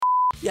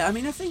Yeah, I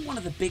mean, I think one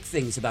of the big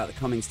things about the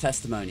Cummings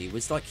testimony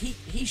was like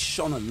he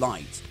shone a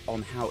light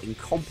on how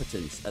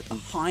incompetence at the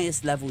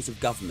highest levels of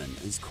government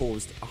has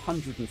caused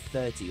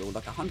 130 or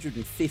like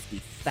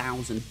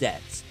 150,000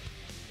 deaths.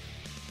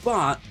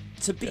 But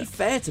to be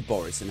fair to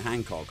Boris and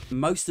Hancock,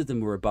 most of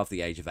them were above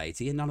the age of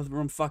 80 and none of them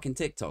were on fucking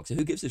TikTok. So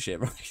who gives a shit,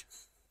 right?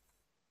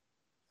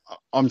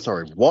 I'm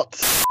sorry, what?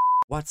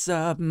 What's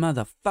up,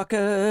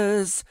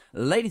 motherfuckers?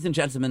 Ladies and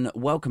gentlemen,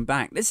 welcome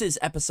back. This is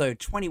episode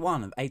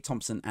 21 of A.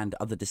 Thompson and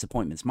Other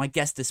Disappointments. My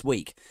guest this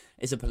week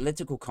is a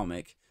political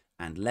comic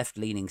and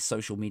left-leaning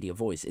social media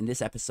voice. In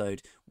this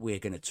episode, we're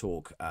going to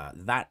talk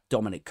that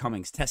Dominic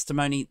Cummings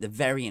testimony, the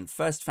variant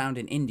first found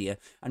in India,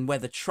 and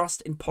whether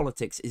trust in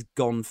politics is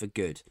gone for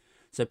good.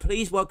 So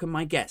please welcome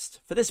my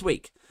guest for this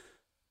week,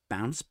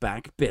 Bounce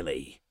Back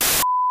Billy.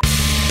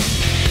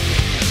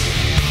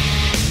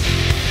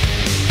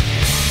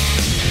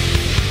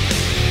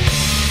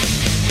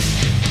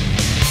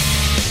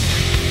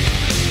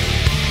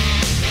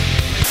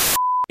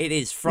 It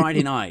is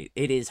Friday night.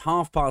 It is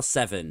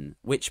 7:30,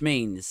 which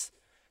means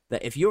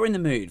that if you're in the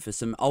mood for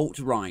some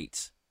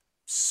alt-right,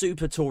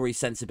 super Tory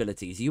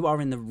sensibilities, you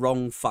are in the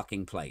wrong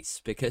fucking place,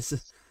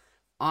 because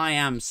I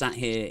am sat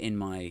here in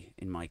my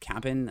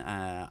cabin.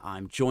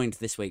 I'm joined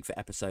this week for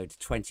episode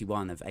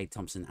 21 of A.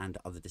 Thompson and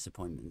Other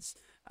Disappointments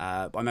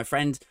by my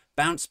friend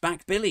Bounce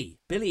Back Billy.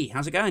 Billy,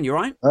 how's it going? You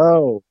all right?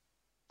 Oh,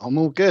 I'm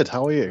all good.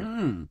 How are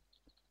you?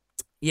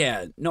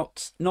 Yeah,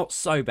 not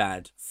so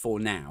bad for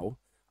now.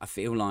 I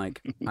feel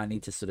like I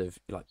need to sort of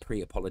like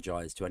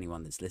pre-apologize to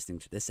anyone that's listening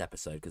to this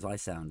episode because I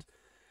sound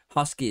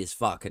husky as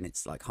fuck and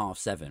it's like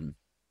 7:30.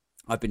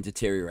 I've been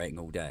deteriorating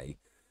all day,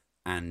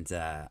 and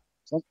I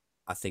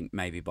think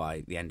maybe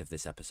by the end of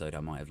this episode I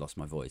might have lost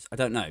my voice. I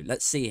don't know.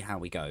 Let's see how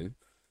we go.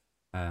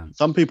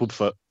 Some people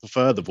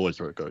prefer the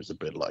voice where it goes a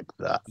bit like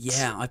that.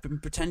 Yeah, I've been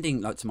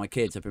pretending, like to my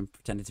kids, I've been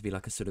pretending to be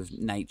like a sort of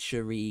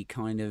nature-y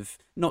kind of,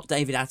 not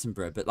David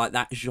Attenborough, but like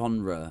that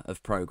genre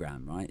of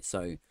program, right?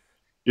 So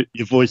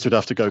Your voice would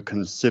have to go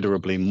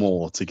considerably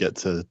more to get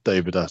to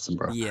David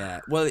Attenborough.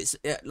 yeah, well, it's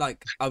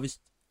like I was,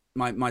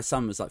 my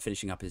son was like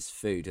finishing up his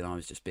food, and I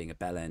was just being a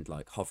bellend,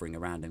 like hovering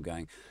around him,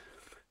 going,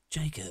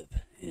 "Jacob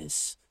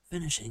is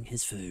finishing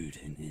his food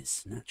in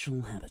his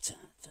natural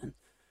habitat," and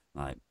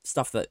like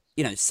stuff that,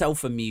 you know,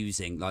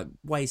 self-amusing, like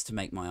ways to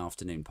make my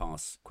afternoon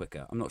pass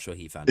quicker. I'm not sure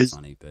he found it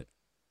funny, but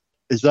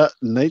is that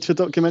nature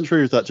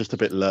documentary, or is that just a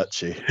bit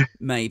lurchy?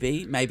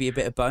 maybe a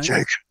bit of both.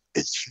 Jacob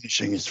is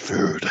finishing his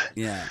food.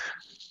 Yeah.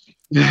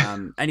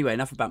 Anyway,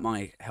 enough about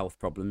my health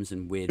problems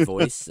and weird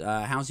voice.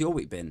 How's your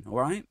week been? All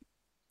right?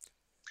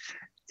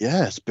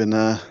 Yeah, it's been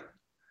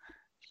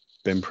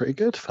pretty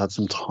good. I've had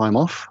some time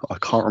off. I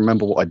can't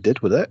remember what I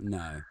did with it.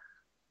 No,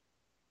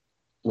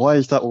 Why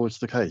is that always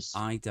the case?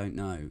 I don't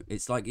know.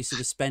 It's like you sort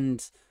of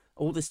spend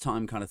all this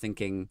time kind of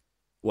thinking,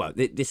 well,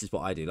 this is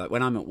what I do. Like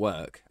when I'm at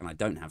work and I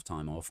don't have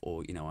time off,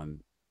 or, you know,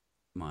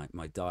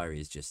 my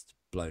diary is just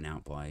blown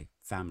out by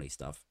family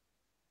stuff.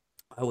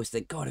 I always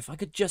think, God, if I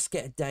could just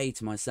get a day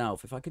to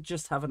myself, if I could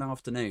just have an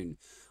afternoon,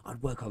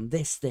 I'd work on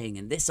this thing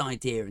and this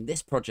idea and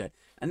this project.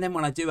 And then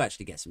when I do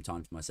actually get some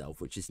time to myself,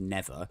 which is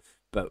never,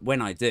 but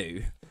when I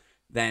do,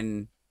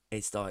 then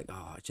it's like,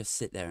 oh, I just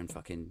sit there and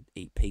fucking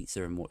eat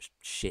pizza and watch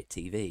shit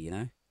TV, you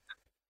know?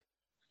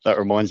 That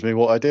reminds me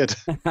what I did.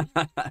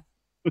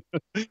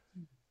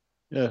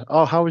 Yeah.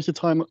 Oh, how was your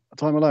time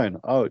alone?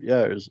 Oh,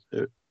 yeah,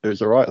 it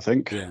was all right, I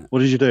think. Yeah. What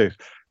did you do?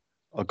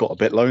 I got a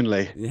bit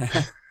lonely.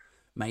 Yeah.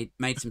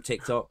 Made some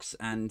TikToks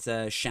and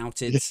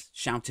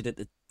shouted at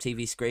the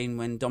TV screen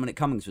when Dominic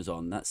Cummings was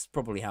on. That's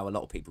probably how a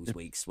lot of people's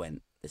weeks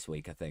went this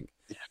week, I think.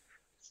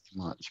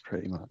 Yeah,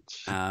 pretty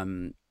much.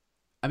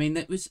 I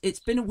mean, it's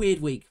been a weird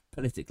week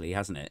politically,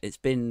 hasn't it? It's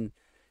been,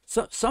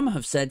 some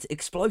have said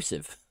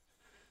explosive.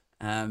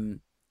 I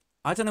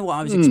don't know what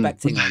I was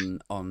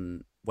expecting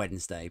on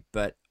Wednesday,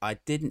 but I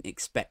didn't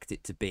expect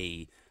it to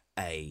be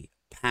a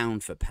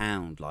pound for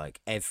pound, like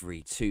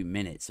every 2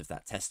 minutes of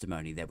that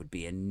testimony there would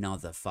be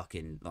another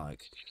fucking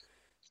like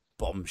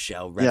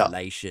bombshell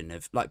revelation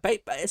of like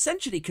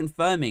essentially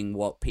confirming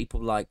what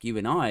people like you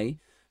and I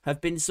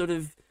have been sort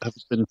of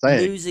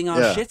losing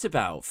our shit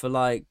about for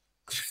like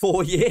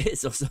 4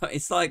 years or so.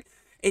 It's like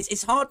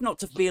it's hard not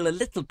to feel a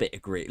little bit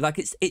aggrieved. Like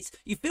it's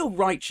you feel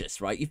righteous,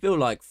 right? You feel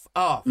like,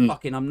 oh,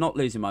 fucking, I'm not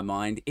losing my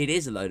mind. It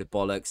is a load of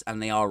bollocks,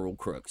 and they are all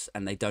crooks,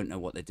 and they don't know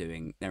what they're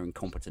doing. They're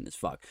incompetent as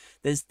fuck.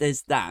 There's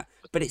that,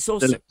 but it's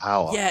also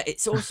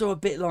it's also a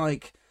bit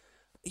like,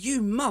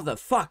 you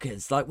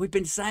motherfuckers. Like, we've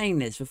been saying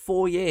this for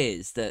 4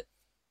 years that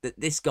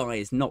this guy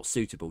is not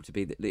suitable to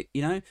be the,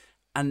 you know,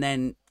 and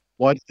then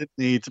why does it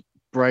need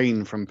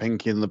Brain from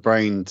Pinky and the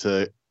Brain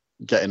to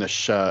get in a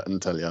shirt and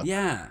tell you?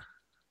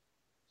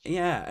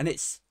 Yeah, and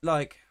it's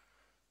like,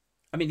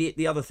 I mean,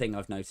 the other thing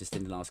I've noticed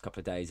in the last couple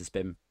of days has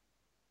been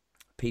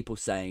people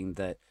saying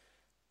that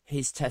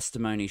his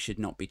testimony should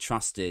not be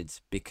trusted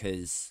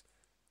because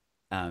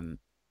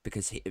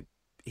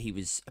he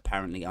was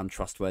apparently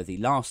untrustworthy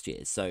last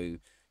year. So,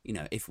 you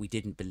know, if we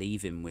didn't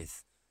believe him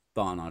with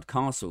Barnard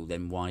Castle,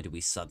 then why do we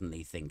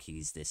suddenly think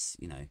he's this,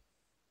 you know,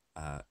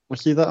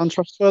 Was he that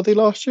untrustworthy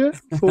last year?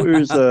 I thought he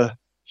was a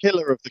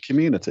killer of the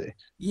community.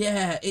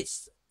 Yeah,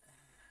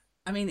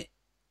 I mean,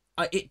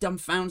 it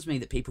dumbfounds me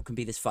that people can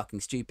be this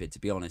fucking stupid. To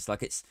be honest,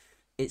 like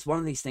it's one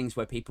of these things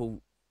where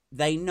people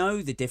they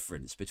know the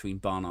difference between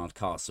Barnard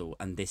Castle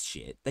and this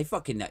shit. They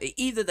fucking know.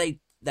 Either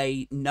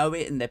they know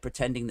it and they're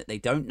pretending that they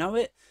don't know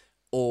it,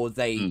 or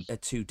they Mm. are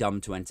too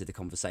dumb to enter the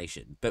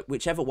conversation. But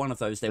whichever one of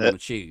those they There-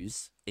 want to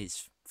choose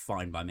is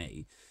fine by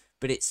me.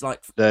 But it's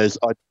like, There's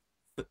I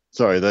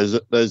sorry,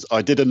 there's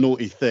I did a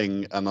naughty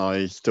thing and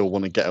I still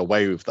want to get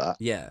away with that.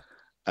 yeah,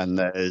 And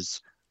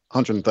there's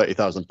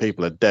 130,000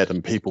 people are dead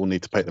and people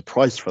need to pay the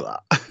price for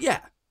that.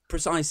 yeah,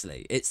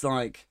 precisely. It's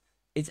like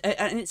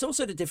and it's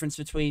also the difference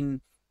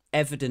between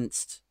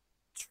evidenced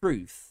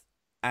truth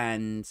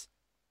and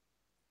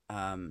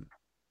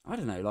I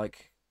don't know,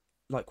 like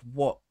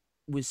what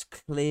was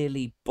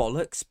clearly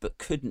bollocks but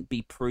couldn't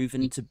be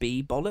proven to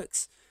be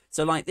bollocks.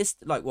 So like this,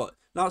 like what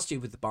last year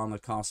with the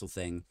Barnard Castle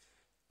thing,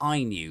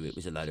 I knew it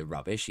was a load of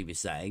rubbish. He was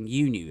saying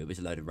you knew it was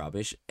a load of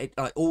rubbish.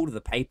 Like all of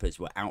the papers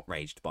were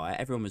outraged by it.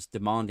 Everyone was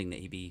demanding that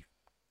he be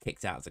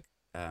kicked out of the.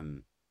 I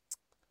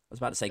was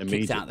about to say kicked out of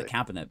the Immediately.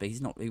 cabinet, but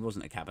he's not. He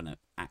wasn't a cabinet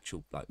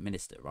actual like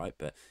minister, right?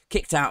 But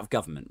kicked out of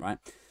government, right?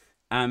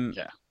 Um,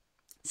 Yeah.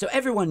 so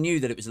everyone knew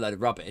that it was a load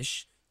of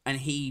rubbish, and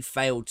he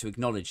failed to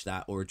acknowledge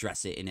that or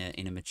address it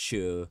in a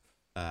mature,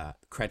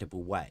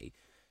 credible way.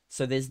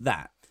 So there's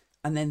that,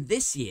 and then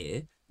this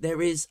year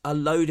there is a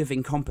load of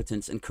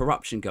incompetence and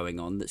corruption going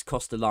on that's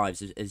cost the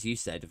lives, as you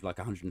said, of like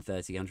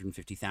 130,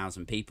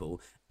 150,000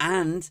 people,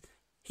 and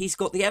he's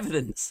got the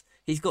evidence.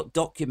 He's got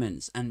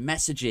documents and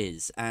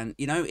messages, and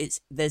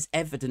there's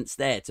evidence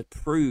there to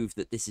prove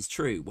that this is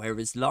true.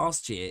 Whereas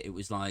last year it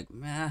was like,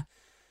 meh,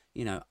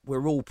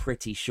 we're all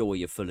pretty sure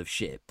you're full of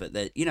shit, but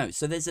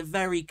so there's a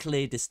very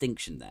clear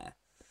distinction there.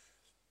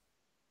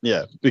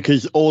 Yeah,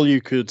 because all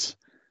you could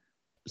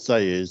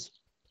say is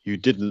you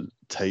didn't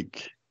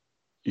take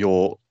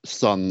your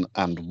son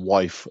and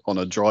wife on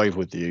a drive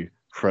with you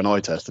for an eye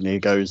test. And he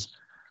goes,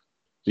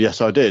 yes,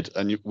 I did.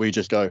 And we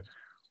just go,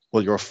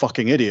 well, you're a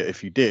fucking idiot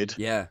if you did.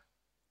 Yeah.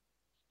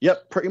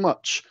 Yep, pretty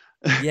much.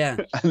 Yeah.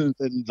 And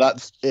then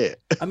that's it.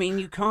 I mean,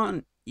 you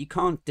can't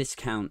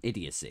discount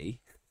idiocy.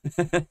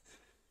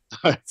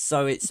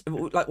 So it's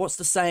like, what's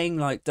the saying?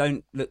 Like,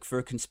 don't look for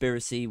a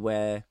conspiracy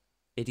where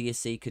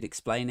idiocy could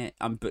explain it.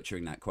 I'm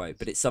butchering that quote,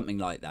 but it's something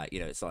like that.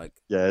 It's like,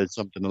 Yeah, it's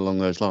something along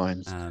those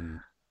lines.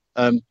 um,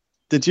 Um,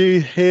 did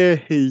you hear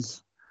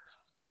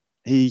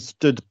he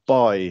stood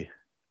by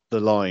the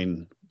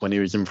line when he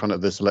was in front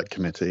of the select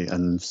committee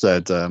and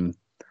said,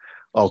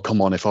 oh,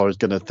 come on, if I was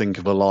going to think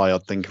of a lie,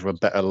 I'd think of a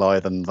better lie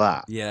than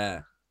that.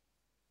 yeah,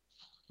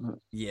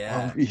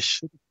 yeah. Well, you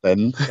should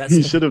then. That's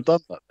You should have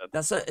done that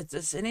then.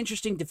 it's an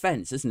interesting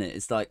defense, isn't it?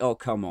 It's like, oh,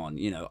 come on,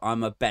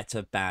 I'm a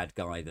better bad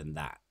guy than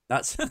that.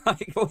 That's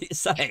like what you're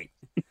saying.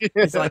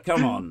 It's like,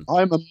 come on.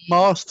 I'm a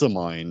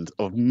mastermind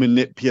of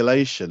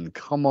manipulation.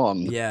 Come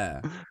on.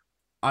 Yeah.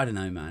 I don't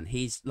know, man.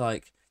 He's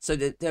like, so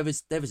there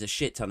was a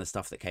shit ton of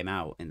stuff that came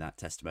out in that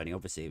testimony.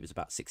 Obviously, it was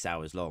about 6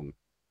 hours long.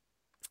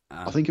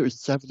 I think it was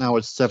 7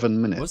 hours,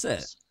 7 minutes. Was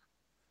it?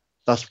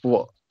 That's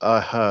what I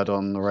heard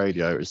on the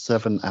radio. It was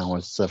 7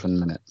 hours, 7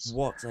 minutes.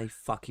 What a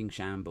fucking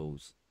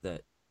shambles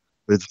that.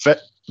 With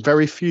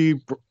very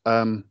few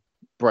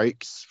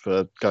breaks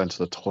for going to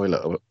the toilet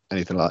or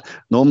anything like that.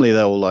 Normally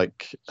they'll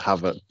like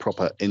have a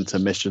proper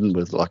intermission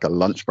with like a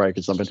lunch break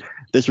or something.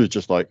 This was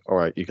just like, all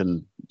right, you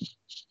can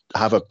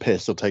have a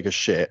piss or take a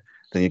shit,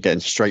 then you're getting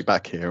straight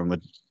back here and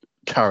we're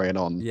carrying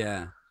on.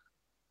 Yeah.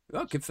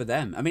 Well, good for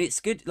them. I mean,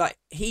 it's good. Like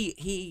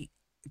he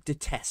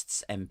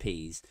detests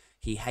MPs.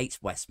 He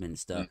hates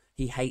Westminster.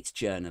 He hates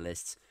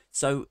journalists.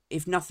 So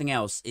if nothing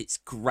else, it's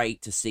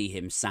great to see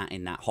him sat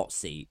in that hot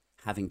seat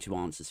having to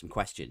answer some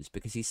questions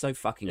because he's so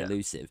fucking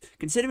elusive.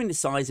 Considering the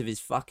size of his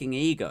fucking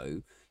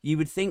ego, you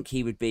would think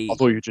he would be. I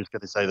thought you were just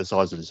going to say the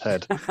size of his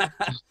head.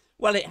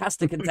 Well, it has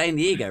to contain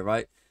the ego,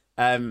 right?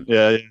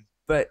 Yeah.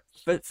 But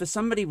for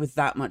somebody with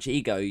that much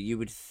ego, you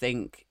would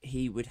think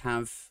he would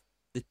have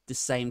the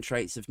same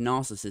traits of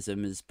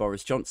narcissism as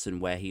Boris Johnson,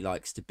 where he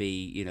likes to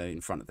be,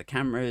 in front of the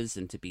cameras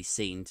and to be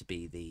seen to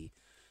be the,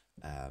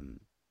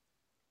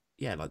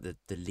 like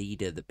the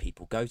leader that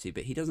people go to.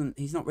 But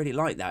he's not really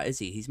like that, is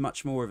he? He's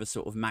much more of a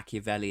sort of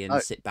Machiavellian,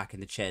 sit back in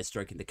the chair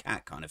stroking the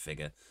cat kind of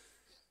figure.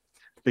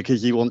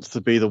 Because he wants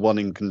to be the one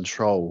in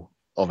control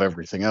of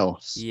everything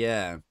else.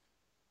 Yeah.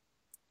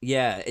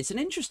 Yeah, it's an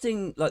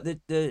interesting, like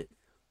the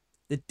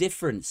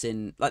difference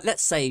in, like,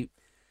 let's say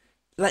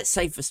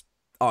for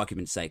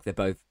argument's sake, they're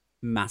both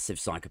massive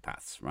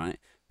psychopaths, right?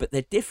 But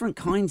they're different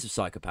kinds of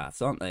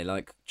psychopaths, aren't they?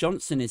 Like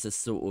Johnson is a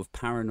sort of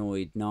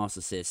paranoid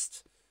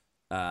narcissist,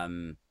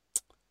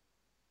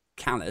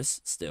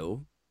 callous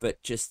still,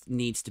 but just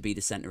needs to be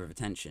the center of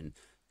attention.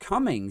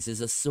 Cummings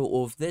is a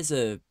sort of there's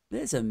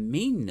a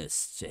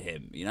meanness to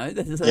him,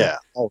 Yeah,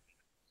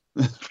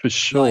 for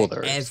sure. Like,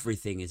 there is.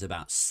 everything is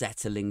about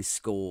settling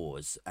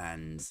scores,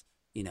 and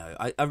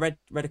I read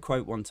a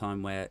quote one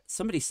time where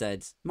somebody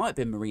said, might have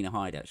been Marina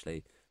Hyde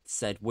actually,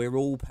 said we're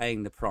all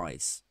paying the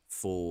price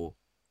for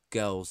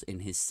girls in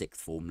his sixth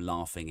form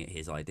laughing at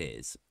his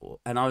ideas.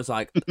 And I was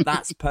like,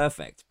 that's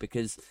perfect,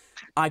 because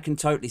I can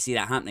totally see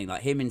that happening.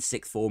 Like him in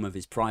sixth form of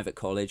his private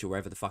college or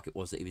wherever the fuck it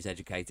was that he was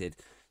educated,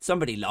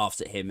 somebody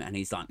laughs at him and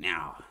he's like,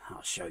 now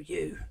I'll show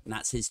you. And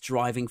that's his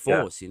driving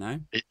force, you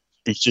know?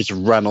 He's just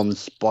ran on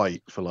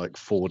spite for like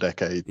 4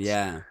 decades.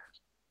 Yeah.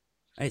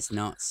 It's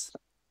nuts.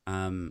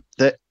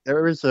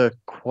 There is a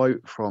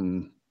quote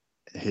from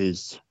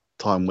his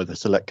time with the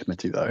select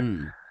committee,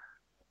 though,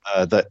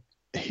 that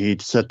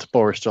he'd said to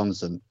Boris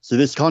Johnson. So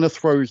this kind of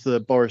throws the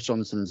Boris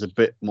Johnson's a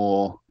bit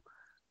more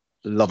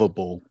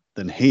lovable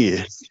than he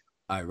is.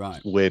 Oh,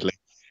 right. Weirdly,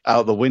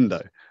 out the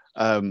window.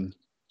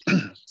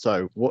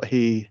 So what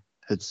he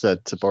had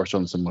said to Boris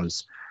Johnson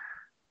was,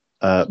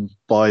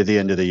 by the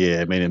end of the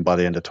year, meaning by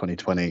the end of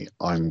 2020,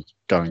 I'm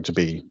going to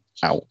be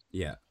out.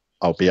 Yeah.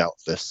 I'll be out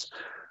of this.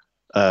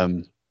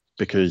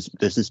 Because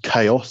this is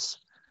chaos.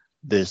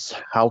 This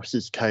house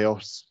is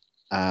chaos.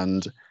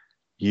 And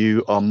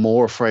you are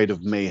more afraid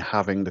of me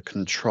having the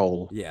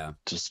control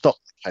to stop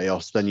the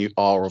chaos than you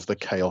are of the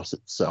chaos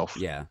itself.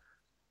 Yeah.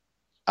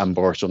 And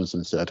Boris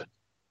Johnson said,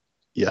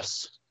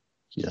 yes,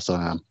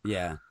 I am.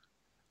 Yeah.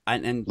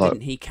 And like,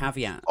 didn't he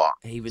caveat?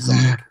 He was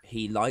like,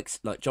 he likes,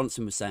 like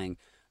Johnson was saying,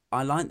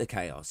 I like the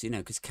chaos, you know,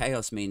 because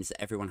chaos means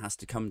that everyone has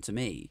to come to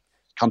me.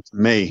 Come to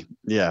me,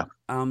 yeah.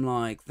 I'm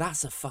like,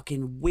 that's a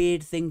fucking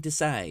weird thing to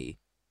say.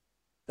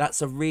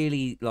 That's a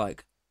really,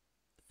 like,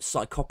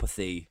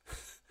 psychopathy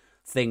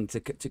thing to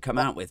come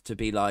out with, to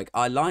be like,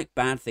 I like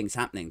bad things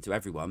happening to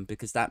everyone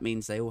because that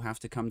means they all have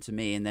to come to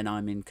me and then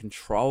I'm in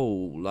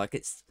control. Like,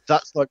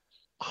 that's like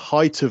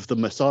height of the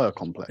Messiah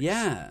complex.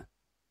 Yeah.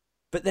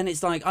 But then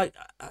it's like, I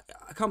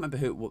can't remember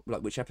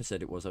which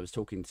episode it was. I was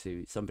talking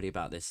to somebody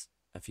about this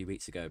a few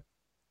weeks ago,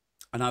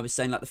 and I was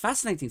saying, like, the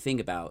fascinating thing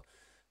about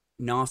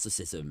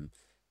narcissism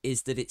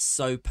is that it's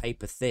so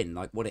paper thin.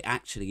 Like, what it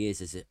actually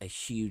is a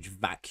huge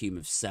vacuum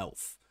of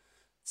self.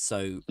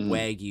 So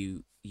where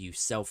you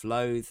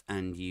self-loathe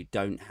and you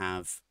don't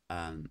have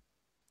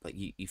like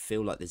you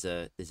feel like there's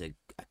a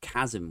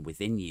chasm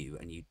within you,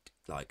 and you,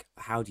 like,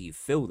 how do you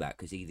fill that?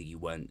 Because either you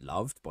weren't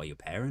loved by your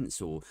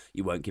parents, or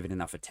you weren't given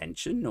enough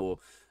attention, or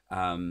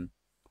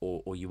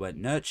you weren't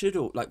nurtured,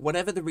 or like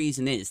whatever the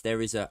reason is,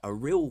 there is a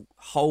real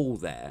hole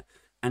there.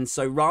 And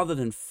so rather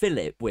than fill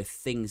it with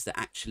things that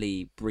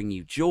actually bring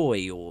you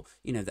joy, or,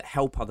 you know, that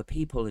help other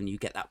people and you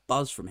get that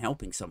buzz from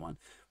helping someone,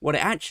 what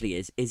it actually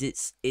is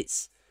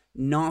it's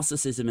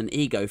narcissism and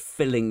ego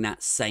filling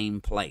that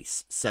same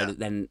place, so that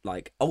then,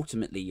 like,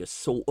 ultimately you're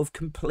sort of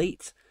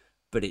complete,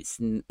 but it's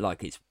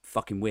like, it's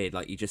fucking weird.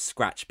 Like, you just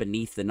scratch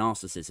beneath the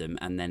narcissism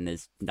and then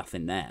there's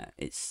nothing there.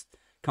 It's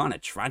kind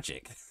of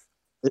tragic.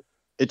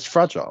 It's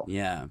fragile.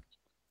 Yeah.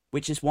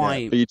 Which is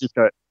why... but you just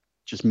go,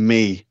 just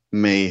me,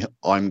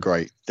 I'm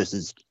great. This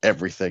is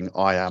everything.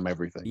 I am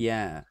everything.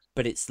 Yeah.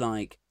 But it's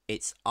like,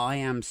 I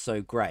am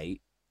so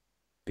great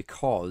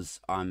because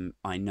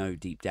I know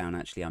deep down,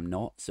 actually, I'm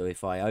not. So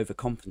if I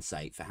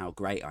overcompensate for how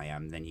great I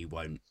am, then you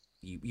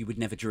would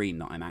never dream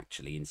that I'm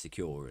actually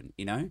insecure, and,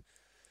 you know?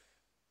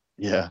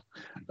 Yeah.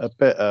 A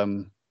bit,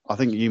 I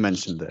think you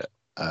mentioned it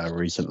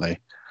recently.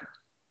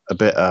 A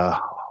bit,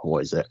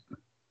 what is it?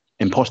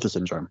 Imposter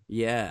syndrome.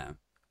 Yeah.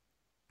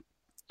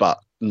 But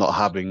not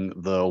having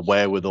the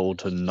wherewithal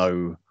to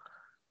know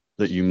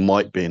that you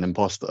might be an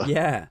imposter.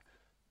 Yeah.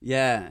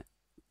 Yeah.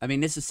 I mean,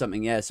 this is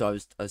something, so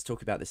I was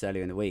talking about this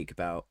earlier in the week,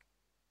 about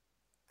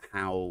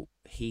how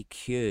he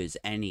cures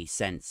any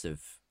sense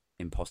of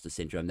imposter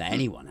syndrome that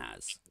anyone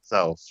has.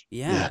 Self.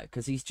 Yeah,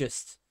 because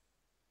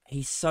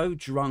he's so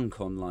drunk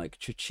on, like,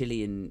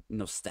 Churchillian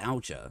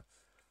nostalgia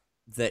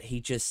that he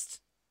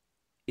just,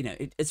 you know,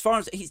 as far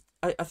as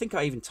I think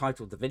I even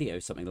titled the video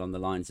something along the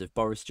lines of,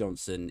 Boris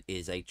Johnson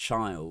is a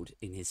child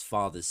in his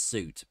father's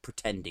suit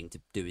pretending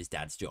to do his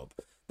dad's job.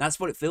 That's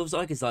what it feels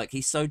like. It's like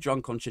he's so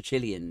drunk on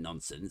Churchillian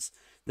nonsense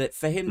that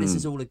for him this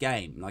is all a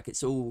game. Like,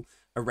 it's all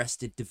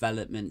Arrested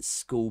Development,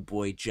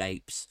 schoolboy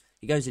japes.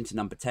 He goes into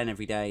Number 10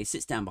 every day,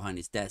 sits down behind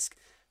his desk,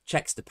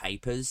 checks the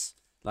papers.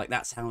 Like,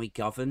 that's how he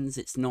governs.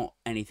 It's not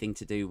anything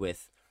to do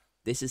with,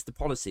 this is the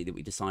policy that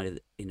we decided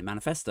in the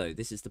manifesto.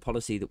 This is the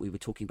policy that we were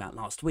talking about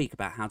last week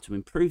about how to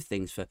improve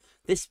things for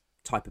this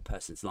type of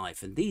person's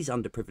life and these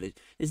underprivileged.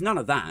 There's none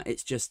of that.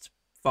 It's just,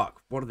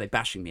 fuck, what are they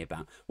bashing me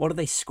about? What are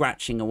they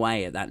scratching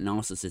away at that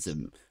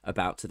narcissism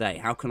about today?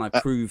 How can I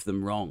prove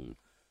them wrong?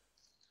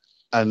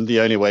 And the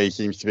only way he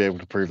seems to be able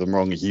to prove them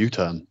wrong is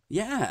U-turn.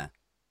 Yeah.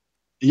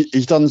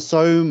 He's done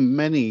so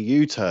many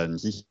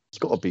U-turns. He's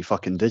got to be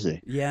fucking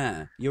dizzy.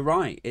 Yeah, you're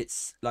right.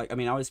 It's like, I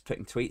mean, I was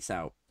putting tweets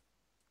out.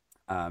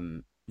 I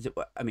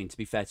mean, to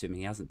be fair to him,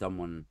 he hasn't done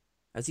one.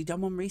 Has he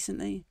done one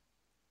recently?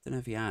 I don't know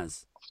if he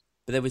has.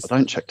 But there was... I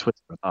don't check Twitter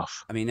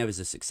enough. I mean, there was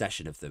a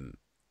succession of them.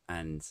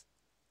 And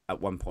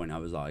at one point I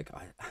was like,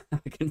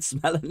 I can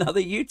smell another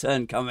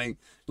U-turn coming.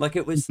 Like,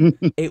 it was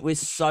it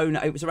was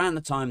around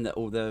the time that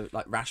all the,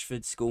 like,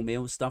 Rashford school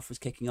meals stuff was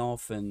kicking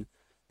off, and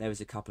there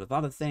was a couple of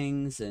other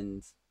things,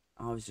 and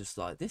I was just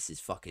like, this is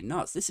fucking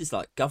nuts. This is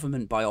like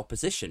government by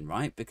opposition,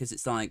 right? Because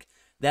it's like,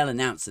 they'll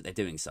announce that they're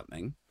doing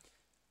something,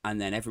 and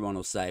then everyone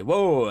will say,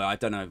 whoa, I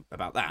don't know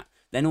about that.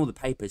 Then all the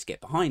papers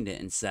get behind it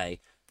and say,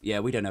 yeah,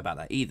 we don't know about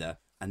that either.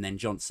 And then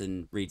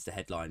Johnson reads the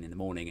headline in the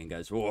morning and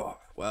goes, oh,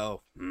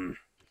 well,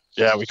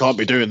 yeah, we can't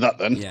be doing that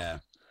then. yeah,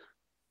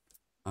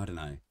 I don't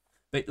know.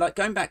 But like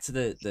going back to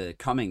the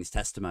Cummings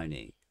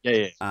testimony,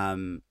 Yeah.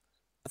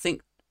 I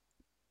think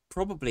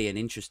probably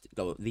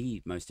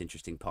the most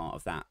interesting part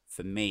of that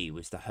for me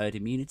was the herd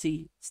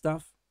immunity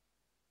stuff.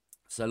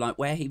 So like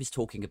where he was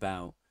talking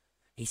about,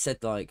 he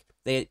said like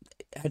they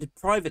had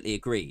privately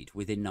agreed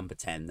within Number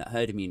 10 that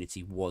herd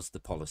immunity was the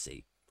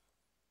policy.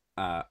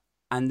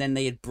 And then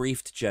they had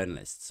briefed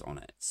journalists on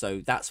it.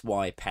 So that's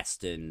why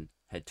Peston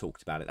had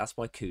talked about it. That's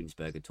why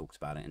Koonsberg had talked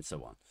about it, and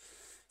so on.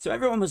 So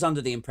everyone was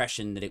under the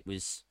impression that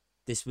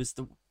this was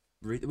the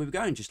route that we were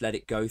going. Just let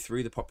it go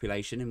through the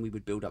population and we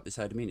would build up this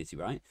herd immunity,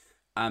 right?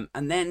 And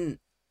then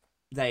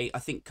I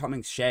think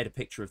Cummings shared a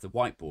picture of the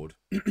whiteboard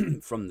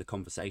from the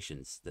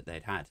conversations that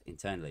they'd had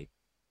internally.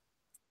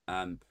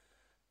 And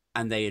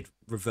they had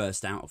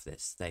reversed out of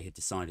this. They had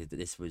decided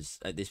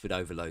that this would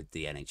overload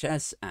the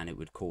NHS and it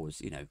would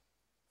cause,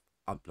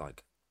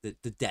 like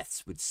the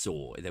deaths would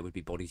soar. There would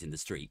be bodies in the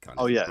street, kind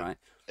of. Oh yeah, right.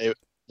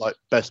 Like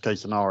best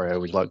case scenario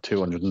was like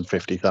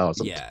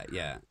 250,000.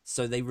 Yeah.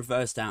 So they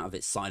reversed out of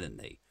it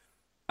silently,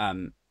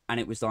 and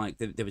it was like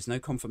there was no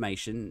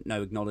confirmation,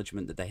 no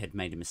acknowledgement that they had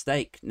made a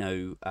mistake.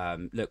 No,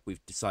 look,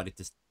 we've decided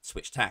to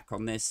switch tack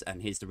on this,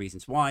 and here's the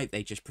reasons why.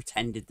 They just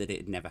pretended that it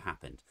had never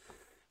happened.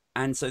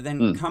 And so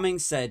then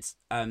Cummings said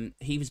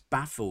he was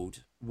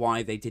baffled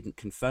why they didn't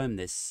confirm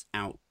this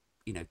out,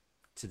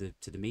 to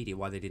the media,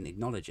 why they didn't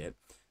acknowledge it.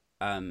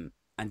 And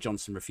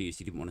Johnson refused.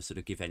 He didn't want to sort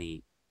of give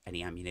any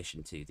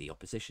ammunition to the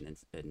opposition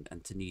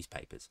and to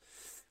newspapers.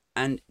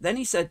 And then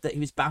he said that he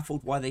was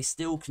baffled why they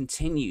still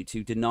continue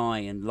to deny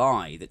and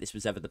lie that this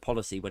was ever the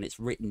policy when it's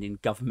written in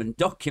government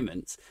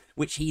documents,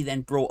 which he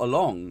then brought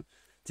along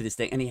to this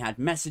thing. And he had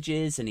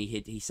messages, and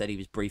he said he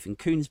was briefing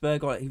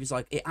Koonsberg. He was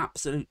like, it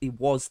absolutely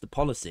was the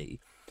policy.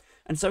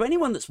 And so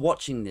anyone that's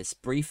watching this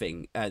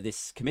briefing,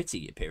 this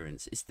committee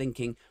appearance, is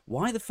thinking,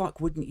 why the fuck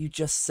wouldn't you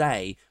just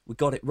say, we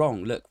got it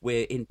wrong? Look,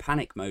 we're in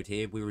panic mode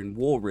here. We're in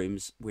war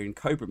rooms. We're in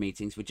Cobra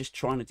meetings. We're just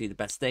trying to do the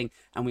best thing.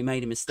 And we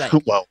made a mistake.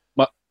 Well,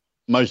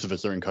 most of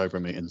us are in Cobra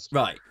meetings.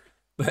 Right.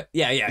 But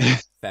yeah.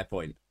 Fair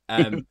point.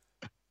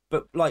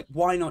 But like,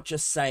 why not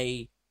just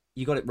say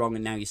you got it wrong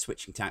and now you're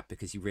switching tack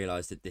because you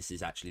realize that this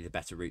is actually the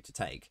better route to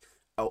take?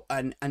 Oh,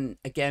 and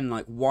again,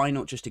 like, why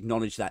not just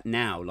acknowledge that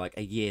now, like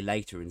a year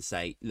later, and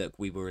say, look,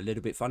 we were a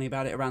little bit funny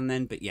about it around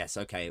then, but yes,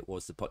 okay, it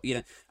was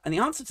And the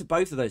answer to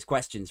both of those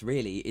questions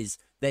really is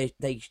they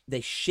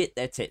shit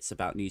their tits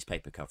about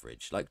newspaper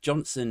coverage. Like,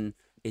 Johnson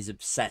is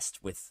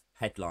obsessed with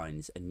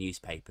headlines and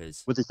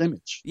newspapers. With his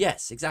image.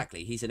 Yes,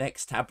 exactly. He's an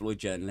ex-tabloid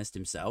journalist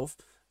himself.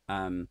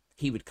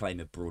 He would claim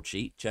a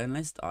broadsheet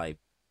journalist. I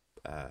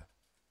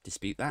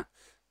dispute that.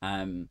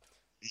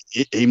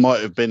 He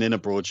might have been in a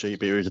broadsheet,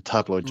 but he was a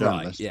tabloid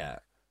journalist. Right,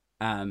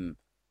 yeah.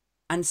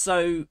 And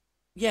so,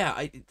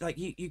 yeah,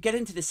 you get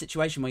into this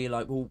situation where you're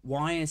like, well,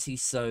 why is he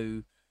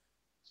so,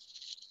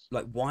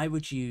 like, why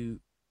would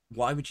you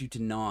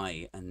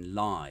deny and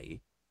lie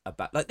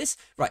about, like, this?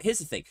 Right, here's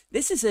the thing.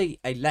 This is a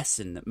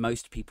lesson that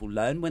most people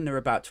learn when they're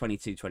about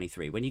 22,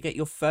 23. When you get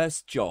your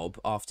first job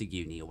after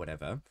uni or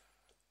whatever,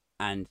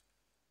 and,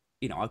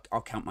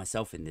 I'll count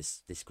myself in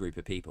this group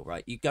of people,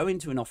 right? You go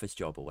into an office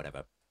job or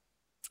whatever,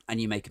 and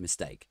you make a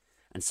mistake,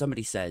 and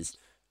somebody says,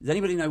 does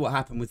anybody know what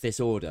happened with this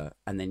order?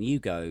 And then you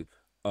go,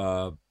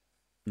 no,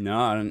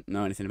 I don't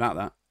know anything about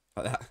that.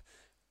 Like that.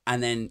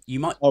 And then you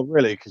might... Oh,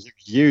 really? Because it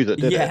was you that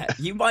did it. Yeah,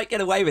 you might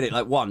get away with it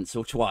like once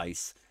or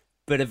twice,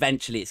 but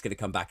eventually it's going to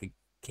come back and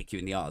kick you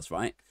in the arse,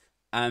 right?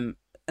 And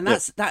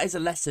that is a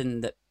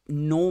lesson that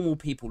normal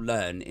people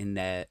learn in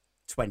their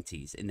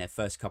 20s, in their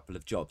first couple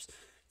of jobs.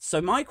 So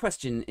my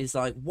question is,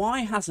 like,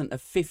 why hasn't a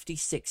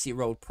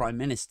 56-year-old prime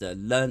minister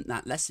learned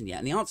that lesson yet?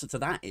 And the answer to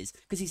that is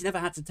because he's never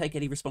had to take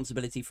any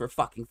responsibility for a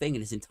fucking thing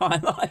in his entire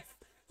life.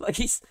 Like,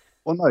 he's...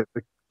 Well, no,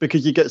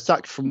 because you get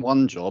sacked from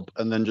one job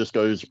and then just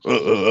goes,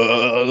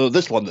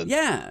 this one then.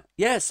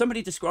 Yeah.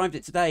 Somebody described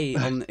it today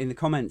in the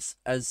comments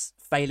as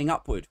failing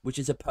upward, which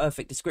is a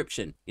perfect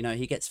description.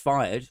 He gets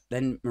fired,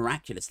 then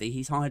miraculously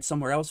he's hired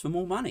somewhere else for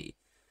more money.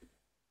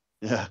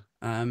 Yeah.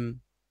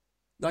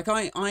 Like,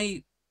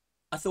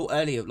 I thought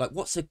earlier, like,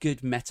 what's a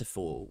good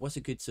metaphor? What's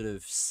a good sort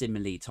of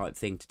simile type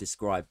thing to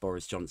describe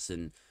Boris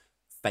Johnson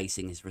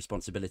facing his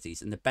responsibilities?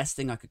 And the best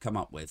thing I could come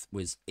up with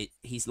was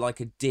he's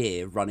like a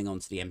deer running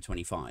onto the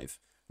M25.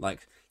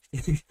 Like,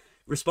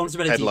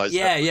 responsibility. Headlights.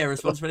 Yeah,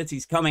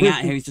 responsibilities coming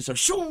at him. He's just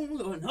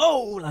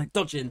like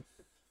dodging,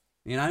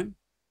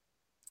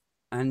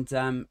 And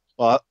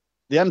well,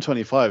 the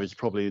M25 is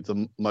probably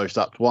the most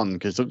apt one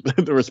because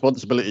the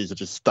responsibilities are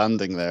just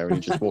standing there and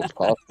he just walks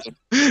past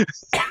them.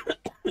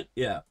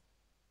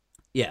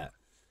 Yeah.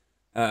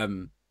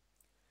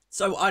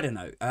 So I don't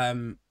know. I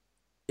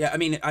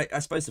mean, I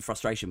suppose the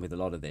frustration with a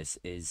lot of this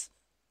is,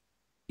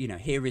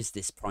 here is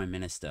this prime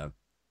minister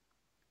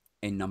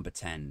in Number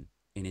 10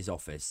 in his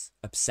office,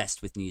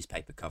 obsessed with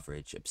newspaper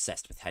coverage,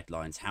 obsessed with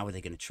headlines. How are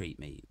they going to treat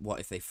me? What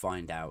if they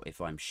find out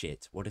if I'm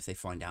shit? What if they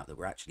find out that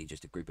we're actually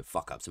just a group of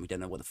fuck ups and we don't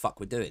know what the fuck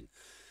we're doing?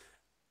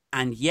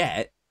 And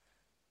yet,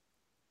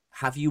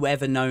 have you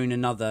ever known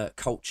another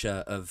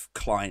culture of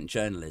client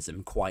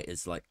journalism quite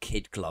as like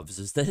kid gloves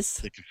as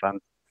this?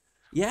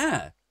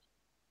 Yeah.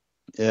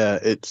 Yeah,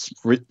 it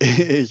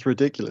is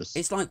ridiculous.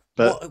 It's like,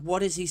 But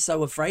what is he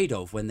so afraid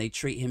of when they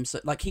treat him so...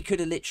 Like, he could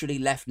have literally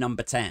left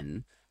Number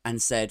 10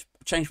 and said,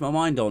 change my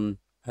mind on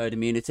herd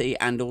immunity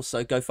and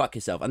also go fuck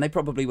yourself. And they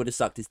probably would have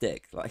sucked his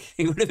dick. Like,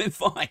 he would have been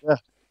fine. yeah.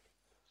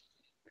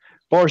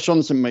 Boris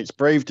Johnson makes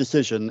brave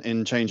decision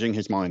in changing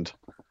his mind.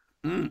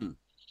 Mm.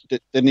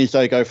 Didn't he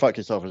say go fuck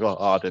yourself as well?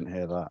 Oh, I didn't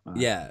hear that. No.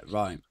 Yeah,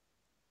 right.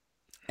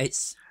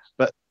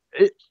 But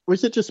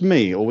was it just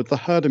me, or with the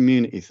herd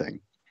immunity thing?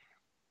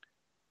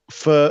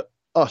 For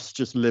us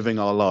just living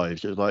our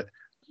lives, it was like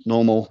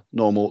normal,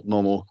 normal,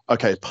 normal.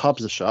 Okay,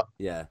 pubs are shut.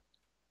 Yeah.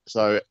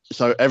 So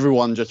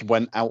everyone just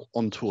went out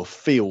onto a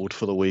field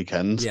for the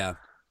weekend. Yeah.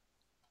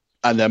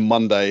 And then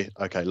Monday,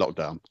 okay,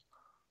 lockdown.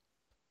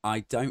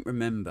 I don't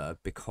remember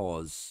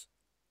because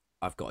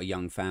I've got a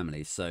young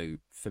family. So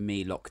for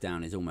me,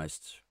 lockdown is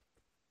almost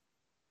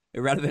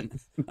irrelevant.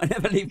 I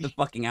never leave the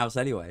fucking house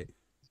anyway.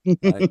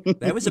 Like,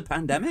 there was a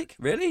pandemic?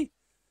 Really?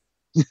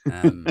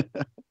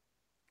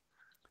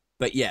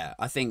 But yeah,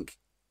 I think,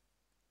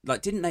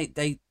 like, didn't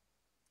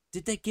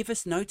did they give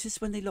us notice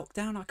when they locked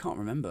down? I can't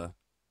remember.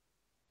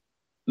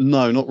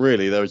 No, not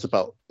really. There was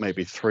about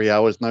maybe 3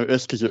 hours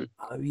notice because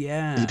Oh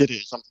yeah, he did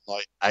it at something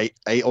like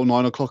eight or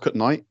 9 o'clock at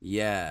night.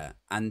 yeah.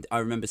 And I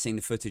remember seeing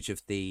the footage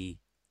of the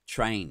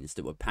trains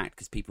that were packed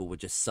because people were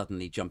just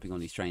suddenly jumping on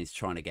these trains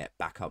trying to get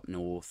back up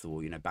north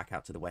or back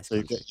out to the west So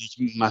you country. get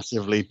these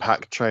massively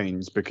packed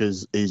trains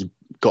because he's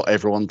got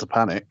everyone to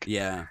panic.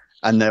 Yeah,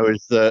 And there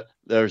was the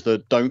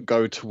don't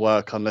go to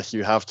work unless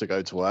you have to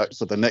go to work.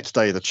 So the next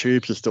day the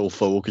tubes are still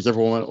full because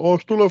everyone went, oh, I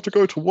still have to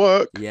go to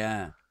work.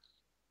 yeah.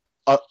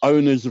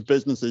 Owners of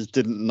businesses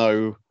didn't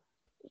know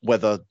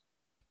whether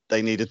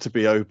they needed to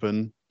be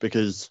open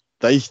because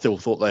they still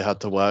thought they had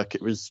to work.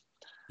 It was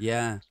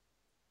Yeah.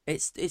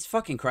 It's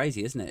fucking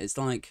crazy, isn't it? It's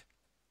like,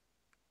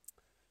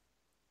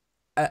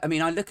 I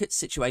mean, I look at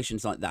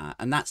situations like that,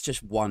 and that's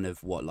just one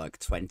of what, like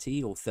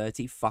 20 or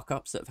 30 fuck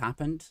ups that have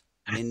happened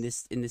in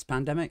this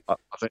pandemic. I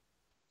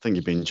think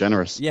you're being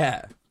generous.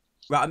 Yeah.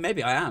 Right,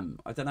 maybe I am.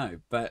 I don't know.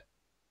 But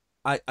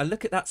I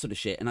look at that sort of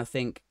shit and I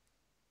think,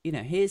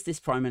 here's this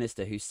prime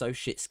minister who's so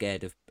shit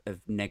scared of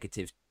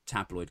negative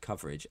tabloid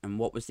coverage, and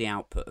what was the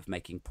output of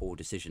making poor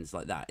decisions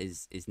like that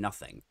is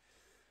nothing.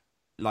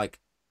 Like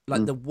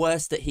the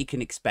worst that he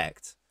can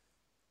expect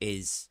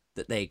is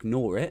that they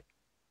ignore it.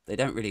 They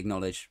don't really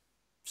acknowledge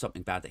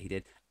something bad that he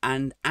did,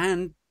 and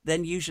then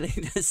usually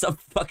there's some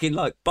fucking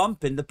like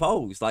bump in the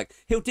polls. Like,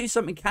 he'll do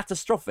something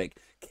catastrophic,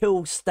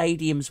 kill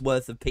stadiums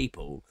worth of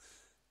people,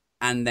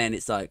 and then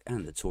it's like,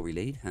 and the Tory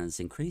lead has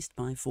increased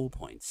by 4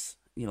 points.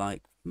 You're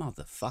like,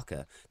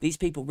 motherfucker, these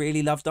people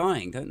really love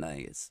dying, don't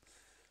they? It's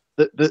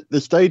The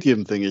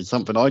stadium thing is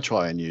something I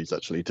try and use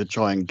actually to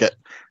try and get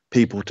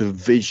people to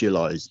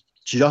visualize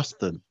just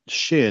the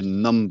sheer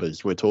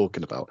numbers we're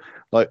talking about.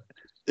 Like,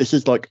 this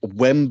is like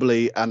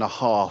Wembley and a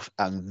half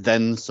and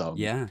then some.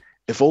 yeah,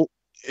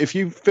 If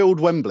you filled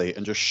Wembley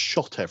and just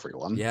shot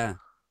everyone, yeah,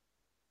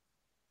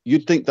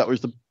 you'd think that was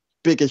the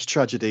biggest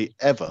tragedy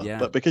ever. Yeah.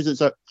 But because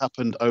it's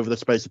happened over the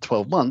space of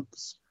 12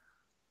 months,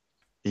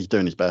 he's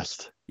doing his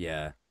best.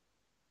 yeah.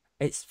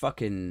 It's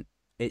fucking.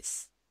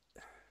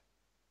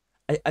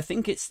 I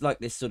think it's like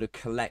this sort of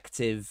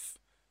collective,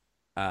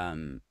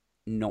 not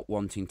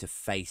wanting to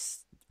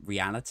face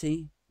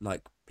reality.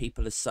 Like,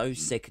 people are so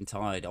sick and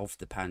tired of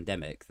the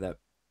pandemic that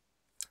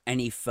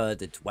any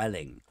further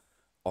dwelling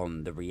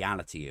on the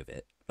reality of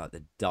it, like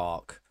the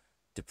dark,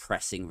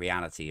 depressing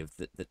reality of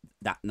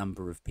that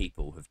number of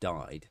people have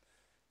died,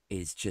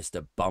 is just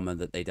a bummer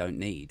that they don't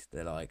need.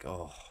 They're like,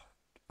 oh,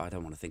 I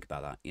don't want to think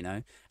about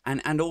that,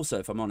 And also,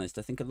 if I'm honest,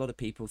 I think a lot of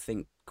people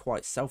think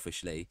quite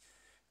selfishly,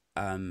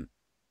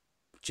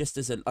 just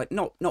as a, like,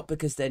 not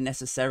because they're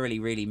necessarily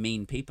really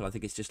mean people. I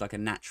think it's just like a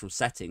natural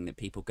setting that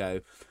people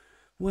go,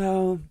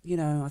 well,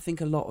 I think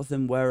a lot of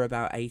them were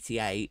about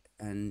 88,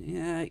 and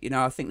yeah,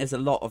 I think there's a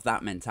lot of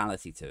that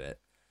mentality to it,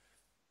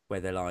 where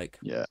they're like,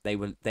 Yeah. they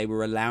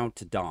were allowed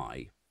to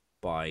die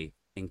by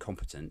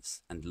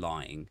incompetence and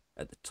lying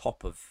at the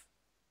top of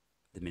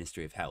the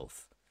Ministry of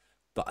Health.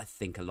 But I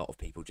think a lot of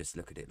people just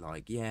look at it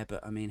like, yeah,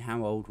 but I mean,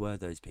 how old were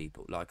those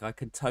people? Like, I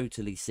could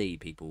totally see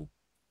people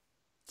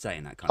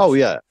saying that kind of Oh,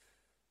 shit. yeah.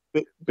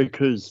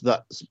 Because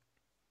that's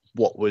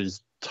what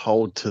was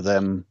told to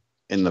them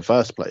in the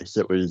first place.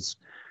 It was,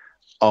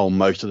 oh,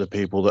 most of the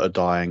people that are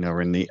dying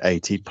are in the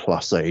 80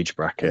 plus age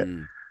bracket.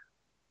 Mm,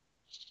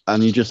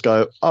 And you just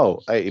go, oh,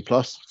 80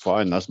 plus,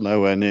 fine, that's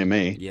nowhere near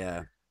me.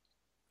 yeah,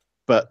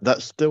 But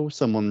that's still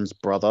someone's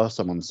brother,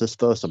 someone's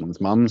sister, someone's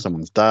mum,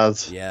 someone's dad.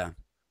 yeah,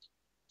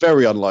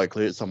 Very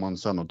unlikely it's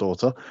someone's son or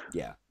daughter.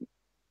 yeah.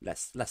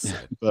 Less so.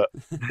 But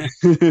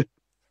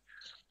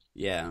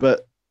Yeah.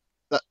 but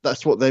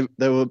that's what they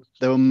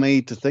were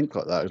made to think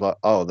like that. It was like,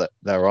 oh, that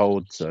they're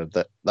old, so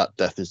that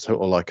death is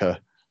sort of like a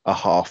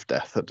half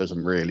death that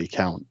doesn't really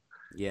count.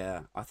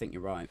 Yeah, I think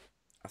you're right.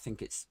 I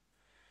think it's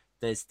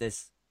there's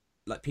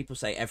like people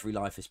say every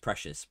life is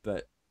precious,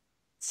 but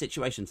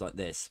situations like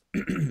this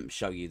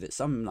show you that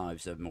some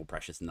lives are more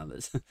precious than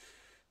others,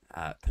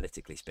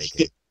 politically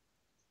speaking.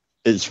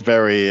 It's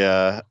very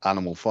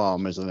Animal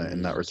Farm, isn't it,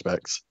 in that Mm,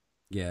 respect?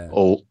 yeah,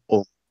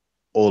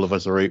 All of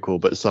us are equal,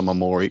 but some are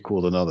more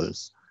equal than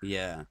others.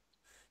 yeah.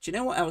 Do you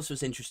know what else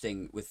was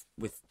interesting with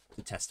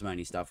the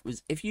testimony stuff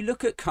was if you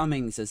look at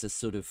Cummings as a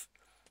sort of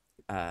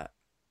uh,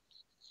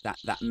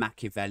 that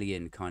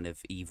Machiavellian kind of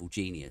evil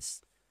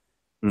genius.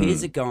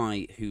 Here's a Mm,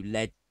 guy who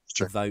led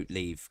the true. Vote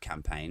Leave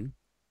campaign,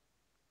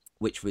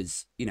 which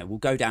was, will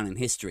go down in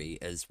history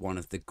as one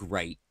of the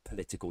great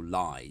political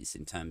lies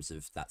in terms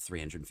of that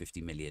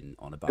 350 million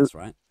on a It, bus,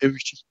 right? it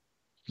was just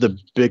the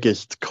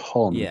biggest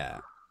con. Yeah.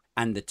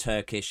 And the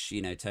Turkish,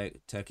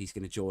 Turkey's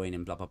going to join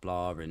and blah, blah,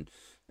 blah. And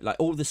like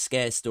all the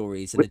scare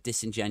stories and the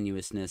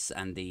disingenuousness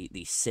and the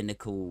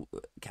cynical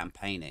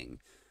campaigning.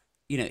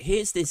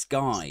 Here's this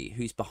guy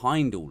who's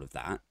behind all of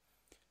that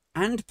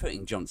and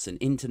putting Johnson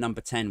into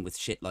number 10 with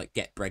shit like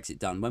get Brexit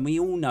done when we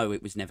all know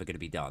it was never going to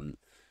be done.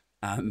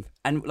 And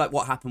like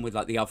what happened with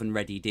like the oven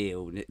ready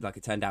deal, like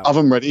it turned out.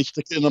 Oven ready,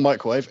 stick it in the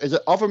microwave. Is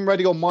it oven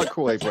ready or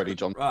microwave ready,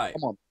 John? Right.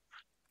 Come on.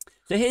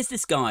 So here's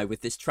this guy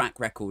with this track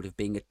record of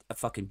being a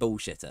fucking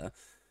bullshitter.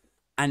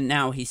 And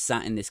now he's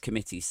sat in this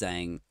committee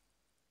saying,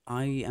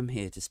 I am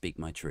here to speak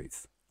my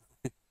truth.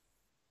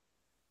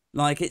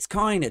 Like, it's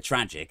kind of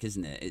tragic,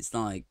 isn't it? It's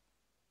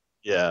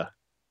Yeah.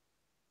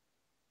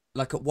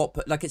 like at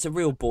what, like it's a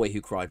real boy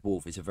who cried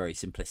wolf is a very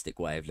simplistic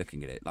way of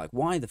looking at it. Like,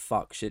 why the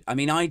fuck should, I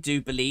mean, I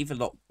do believe a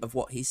lot of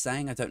what he's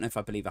saying. I don't know if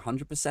I believe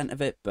 100%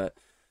 of it, but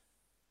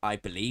I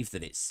believe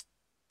that it's,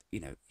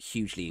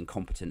 hugely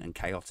incompetent and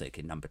chaotic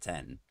in number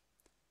 10.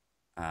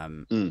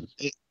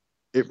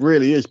 It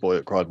really is boy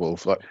that cried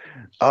wolf. Like,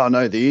 oh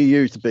no, the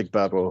EU is the big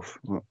bad wolf.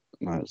 Well,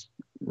 no,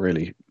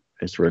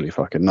 it's really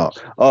fucking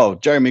not. Oh,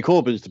 Jeremy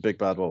Corbyn's the big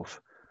bad wolf.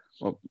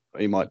 Well,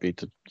 he might be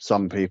to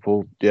some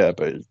people, yeah,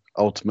 but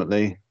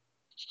ultimately,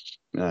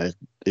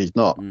 he's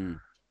not. Mm,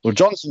 Well,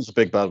 Johnson's the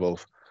big bad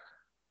wolf,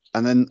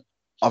 and then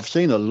I've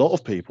seen a lot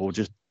of people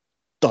just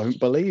don't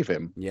believe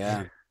him.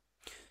 yeah.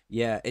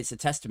 Yeah, it's a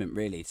testament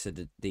really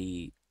to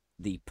the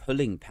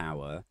pulling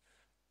power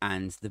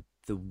and the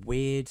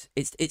weird.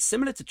 It's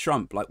similar to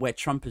Trump, like where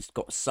Trump has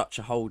got such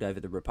a hold over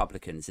the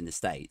Republicans in the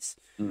States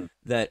Mm.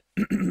 that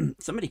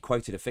somebody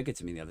quoted a figure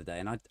to me the other day,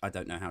 and I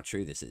don't know how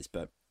true this is,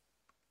 but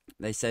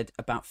they said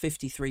about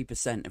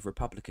 53% of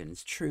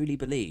Republicans truly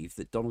believe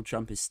that Donald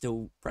Trump is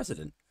still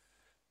president.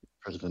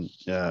 President,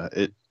 yeah,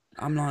 it.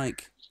 I'm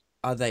like,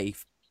 are they?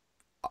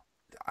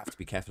 I have to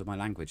be careful of my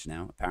language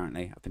now.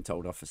 Apparently, I've been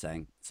told off for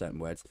saying certain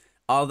words.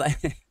 Are they?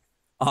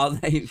 Are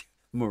they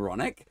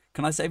moronic?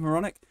 Can I say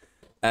moronic?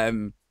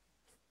 Um,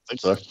 I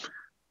think so.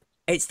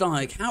 it's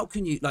like how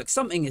can you like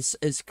something as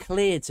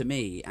clear to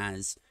me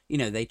as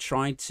they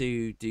tried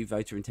to do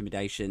voter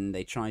intimidation,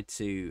 they tried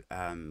to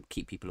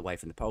keep people away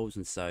from the polls,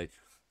 and so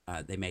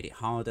they made it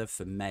harder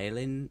for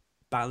mail-in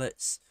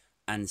ballots,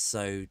 and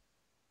so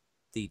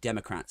the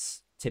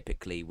Democrats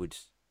typically would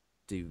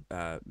do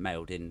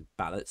mailed-in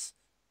ballots,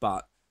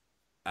 but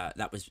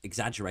that was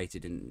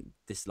exaggerated in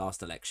this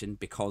last election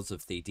because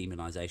of the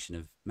demonization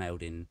of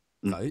mailed-in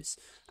Mm. votes.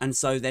 And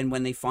so then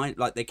when they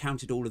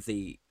counted all of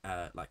the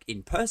like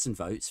in-person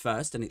votes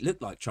first, and it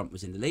looked like Trump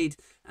was in the lead,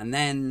 and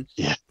then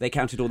Yeah, they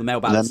counted all the mail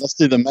and then ballots. let's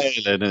do the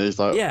mail-in, and it's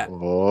like, Yeah.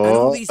 And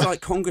all oh, these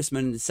like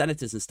congressmen and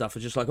senators and stuff are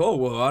just like, oh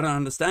well, I don't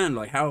understand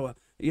like how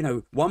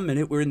 1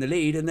 minute we're in the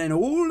lead and then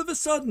all of a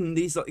sudden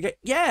these like,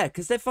 yeah,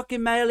 because they're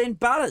fucking mail-in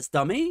ballots,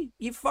 dummy,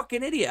 you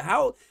fucking idiot.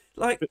 How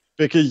like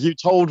because you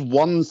told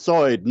one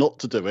side not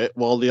to do it,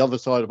 while the other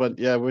side went,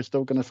 yeah, we're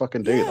still gonna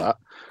fucking do yeah. that.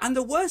 And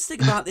the worst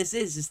thing about this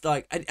is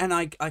like, and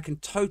I can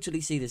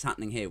totally see this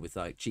happening here with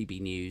like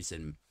GB News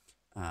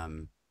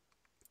um,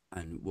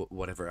 and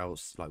whatever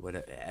else, like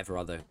whatever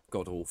other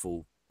god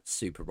awful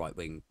super right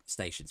wing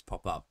stations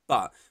pop up.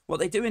 But what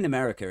they do in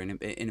America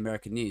in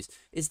American news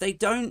is they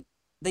don't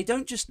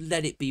just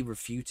let it be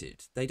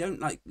refuted. They don't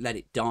like let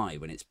it die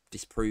when it's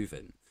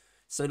disproven.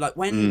 So like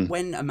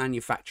when a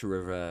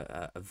manufacturer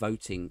of a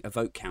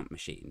vote count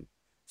machine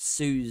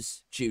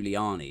sues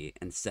Giuliani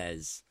and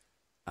says,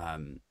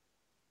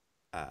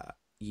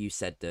 you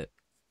said that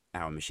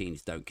our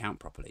machines don't count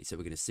properly, so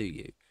we're going to sue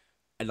you.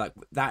 And like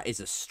that is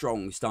a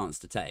strong stance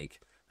to take.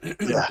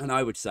 Yeah, And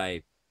I would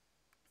say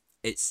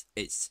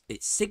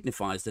it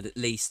signifies that at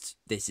least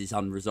this is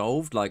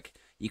unresolved. Like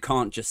you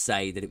can't just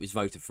say that it was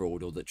voter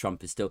fraud or that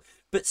Trump is still,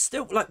 but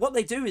still like what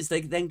they do is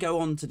they then go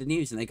on to the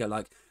news and they go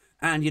like,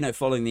 and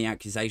following the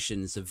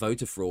accusations of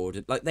voter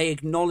fraud, like they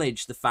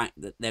acknowledge the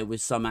fact that there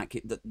was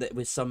that there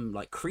was some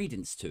like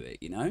credence to it.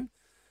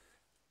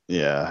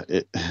 yeah.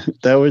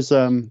 There was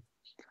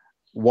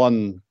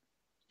one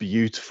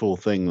beautiful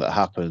thing that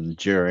happened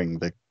during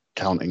the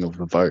counting of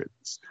the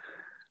votes,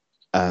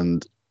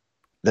 and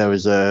there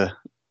was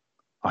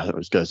I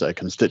was going to say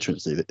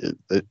constituency.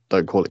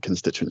 Don't call it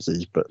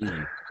constituencies, but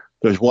Mm,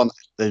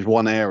 there's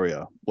one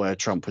area where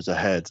Trump was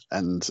ahead,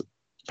 and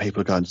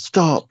people are going,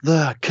 "Stop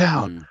the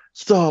count, mm.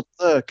 stop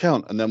the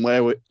count," and then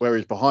where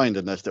he's behind,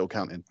 and they're still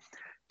counting.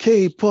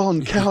 Keep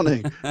on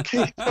counting,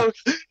 keep on.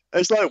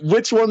 It's like,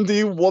 which one do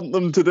you want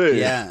them to do?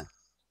 Yeah,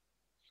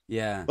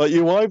 yeah, Like,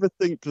 you either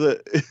think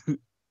that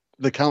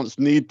the counts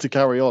need to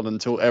carry on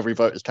until every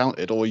vote is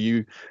counted, or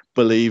you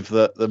believe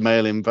that the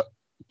mail-in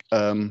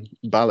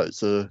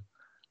ballots are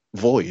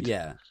void.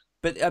 yeah.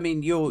 But I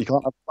mean, you're You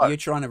can't have both. you're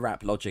trying to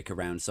wrap logic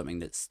around something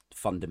that's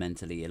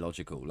fundamentally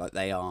illogical. Like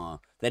they're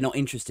not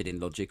interested in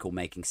logic or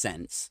making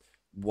sense.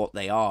 What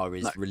they are No.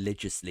 is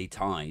religiously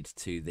tied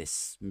to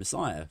this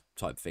Messiah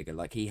type figure.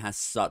 Like he has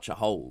such a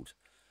hold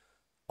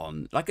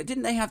on. Like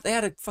didn't they had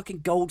a fucking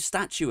gold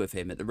statue of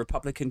him at the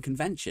Republican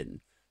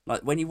convention.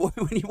 Like when you when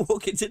you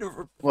walk into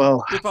the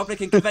Well,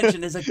 Republican convention,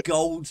 there's a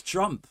gold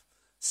Trump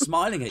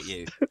smiling at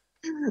you.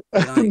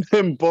 and Like,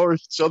 then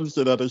Boris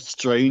Johnson had a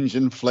strange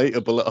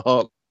inflatable at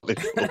Hartlepool.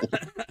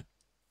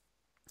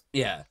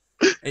 yeah,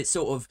 it's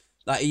sort of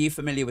like. Are you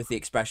familiar with the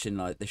expression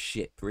like the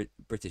shit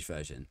British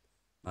version?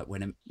 Like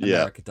when Yeah,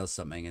 America does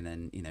something, and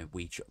then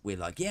we're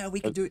like, yeah, we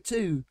can do it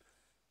too.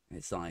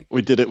 It's like,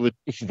 we did it with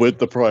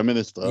the Prime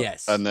Minister,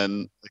 yes, and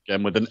then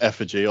again with an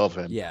effigy of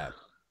him. yeah,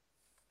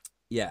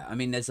 yeah. I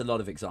mean, there's a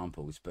lot of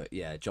examples, but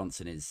yeah,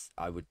 Johnson is.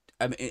 I mean,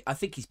 I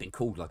think he's been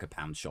called like a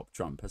pound shop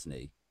Trump, hasn't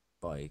he?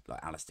 By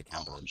like Alistair Oh,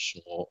 Campbell. I'm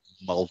sure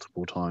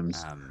multiple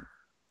times.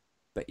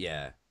 But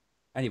yeah.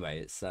 Anyway,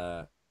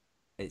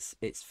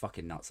 it's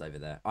fucking nuts over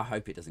there. I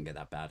hope it doesn't get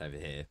that bad over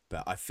here.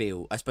 But I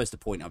suppose the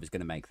point I was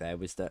going to make there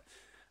was that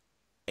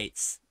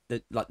it's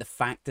the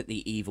fact that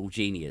the evil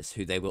genius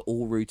who they were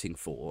all rooting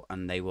for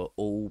and they were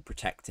all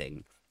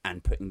protecting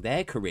and putting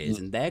their careers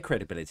and their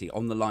credibility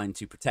on the line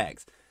to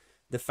protect,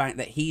 the fact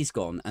that he's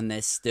gone and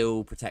they're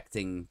still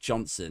protecting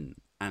Johnson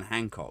and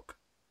Hancock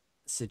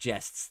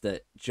suggests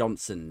that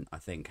Johnson, I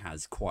think,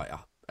 has quite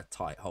a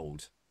tight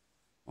hold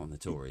on the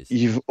Tories.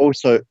 You've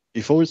also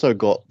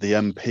got the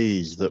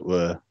MPs that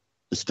were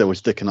still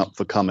sticking up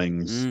for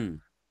Cummings Mm,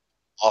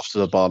 after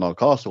the Barnard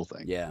Castle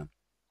thing, yeah.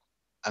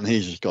 and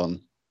he's just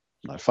gone,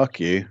 no, fuck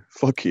you,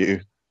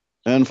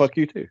 and fuck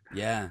you too.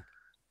 Yeah.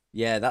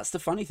 Yeah, that's the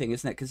funny thing,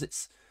 isn't it? Because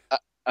it's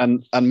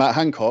And Matt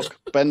Hancock,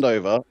 bend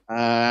over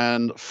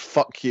and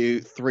fuck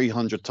you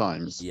 300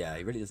 times. yeah,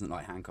 he really doesn't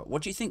like Hancock.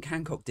 What do you think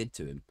Hancock did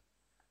to him?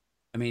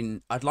 I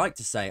mean, I'd like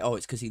to say, oh,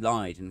 it's because he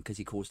lied and because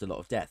he caused a lot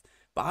of death,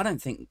 but I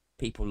don't think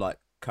people like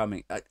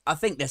coming. I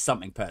think there's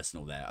something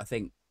personal there. I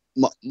think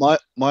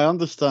My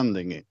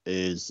understanding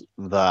is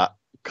that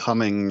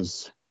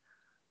Cummings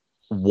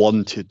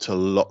wanted to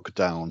lock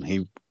down.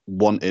 He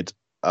wanted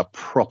a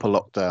proper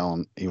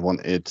lockdown. He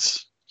wanted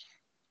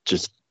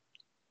just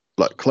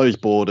like closed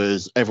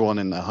borders, everyone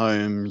in their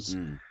homes,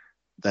 mm,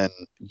 then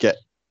get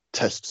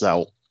tests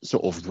out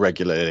sort of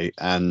regularly.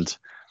 And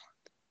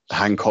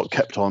Hancock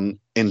kept on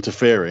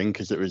interfering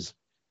because it was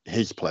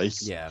his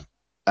place. yeah,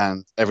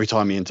 And every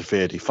time he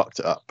interfered, he fucked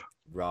it up.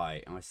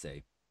 right. I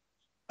see.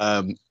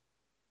 Um,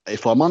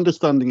 if I'm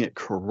understanding it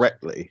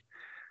correctly,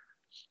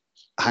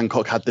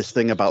 Hancock had this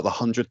thing about the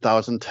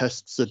 100,000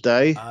 tests a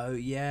day. Oh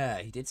yeah,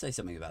 he did say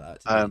something about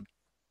that, didn't Um,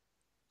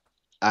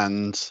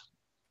 and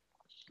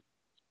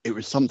it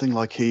was something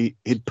like he'd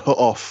put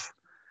off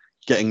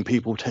getting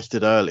people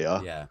tested earlier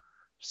he? Yeah,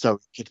 so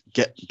he could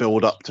get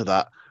build up to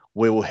that.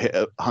 We will hit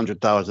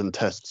 100,000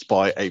 tests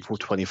by April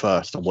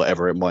 21st or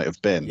whatever it might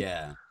have been.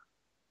 yeah,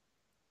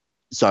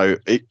 So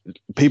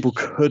people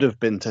could have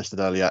been tested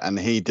earlier, and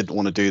he didn't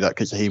want to do that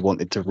because he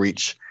wanted to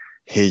reach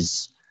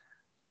his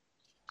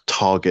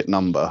target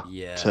number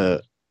yeah.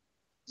 to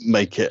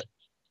make it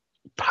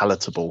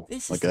palatable,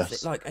 This I is the thing.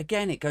 guess. Like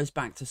again, it goes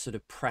back to sort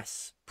of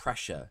press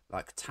pressure,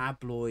 like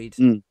tabloid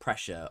Mm.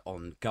 pressure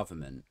on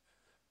government.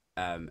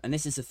 And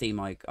this is a theme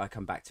I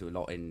come back to a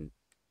lot in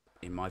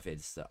my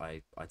vids that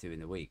I do in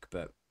the week.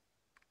 But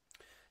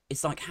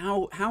it's like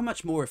how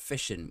much more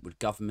efficient would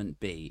government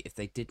be if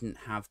they didn't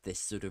have this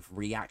sort of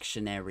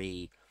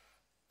reactionary,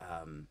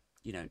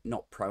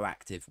 not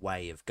proactive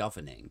way of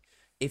governing?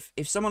 If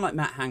someone like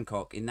Matt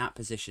Hancock in that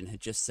position had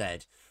just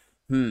said,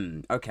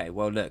 okay,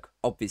 well, look,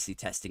 obviously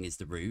testing is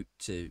the route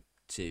to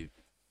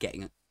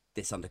getting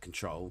this under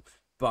control,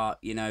 but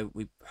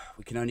we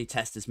can only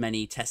test as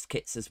many test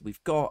kits as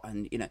we've got,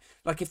 and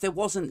like if there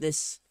wasn't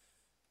this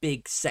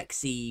big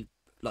sexy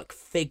like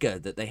figure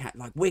that they had,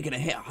 like we're gonna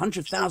hit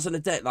 100,000 a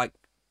day, like,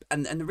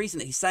 and the reason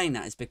that he's saying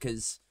that is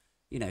because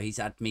he's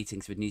had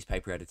meetings with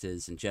newspaper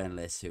editors and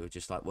journalists who are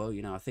just like, well,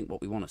 I think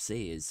what we want to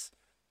see is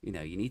you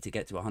need to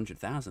get to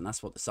 100,000.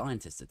 That's what the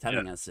scientists are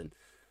telling us. And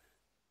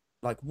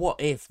like, what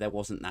if there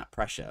wasn't that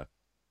pressure?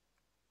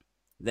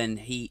 Then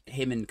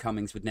him and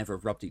Cummings would never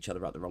have rubbed each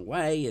other out the wrong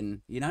way,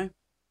 and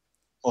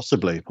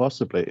Possibly.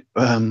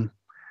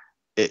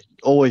 It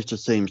always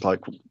just seems like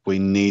we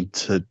need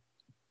to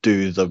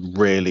do the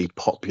really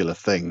popular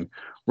thing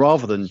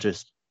rather than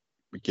just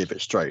give it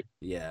straight.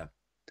 yeah,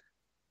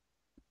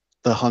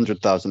 The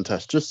 100,000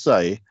 tests. Just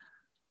say,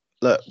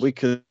 look, we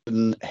can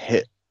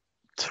hit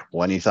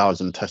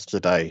 20,000 tests a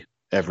day,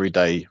 every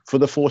day for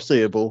the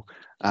foreseeable,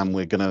 and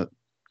we're going to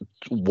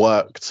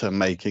work to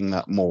making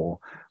that more.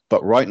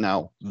 But right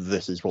now,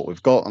 this is what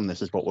we've got, and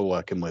this is what we're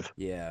working with.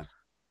 Yeah.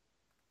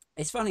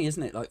 It's funny,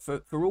 isn't it? Like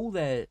for all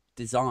their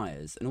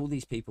desires, and all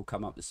these people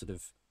come up with sort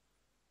of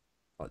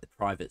like the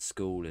private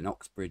school and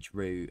Oxbridge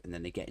route, and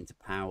then they get into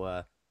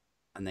power,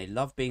 and they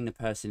love being the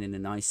person in a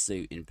nice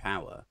suit in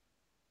power,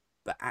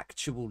 but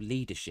actual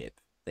leadership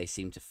they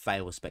seem to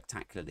fail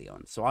spectacularly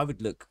on. So I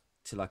would look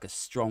to like a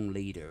strong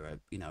leader,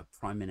 a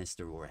prime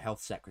minister or a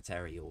health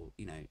secretary or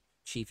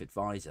chief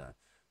advisor,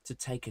 to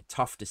take a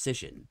tough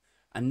decision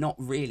and not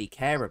really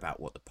care about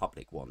what the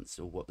public wants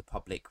or what the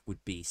public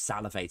would be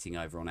salivating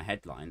over on a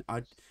headline.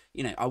 I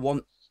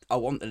want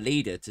the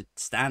leader to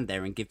stand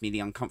there and give me the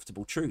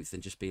uncomfortable truth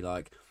and just be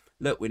like,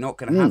 look, we're not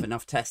going to have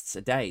enough tests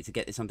a day to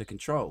get this under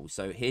control.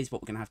 So here's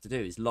what we're going to have to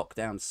do is lock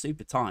down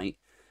super tight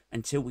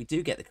until we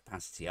do get the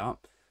capacity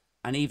up.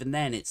 And even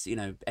then it's,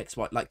 X,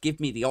 Y, like give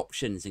me the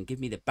options and give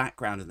me the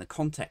background and the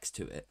context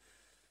to it.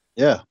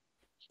 Yeah.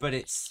 But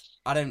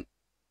I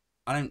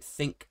don't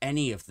think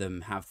any of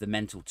them have the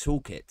mental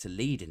toolkit to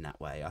lead in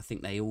that way. I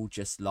think they all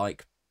just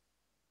like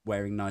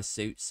wearing nice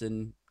suits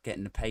and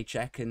getting a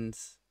paycheck and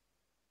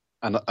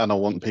I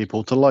want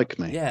people to like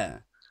me. Yeah.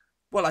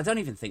 Well, I don't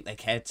even think they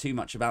care too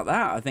much about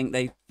that. I think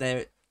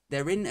they're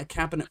in a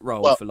cabinet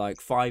role for like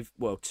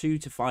 2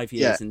 to 5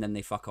 years, and then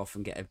they fuck off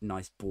and get a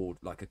nice board,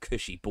 like a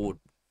cushy board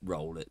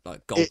role at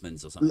like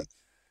Goldman's or something.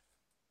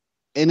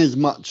 In as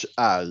much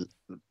as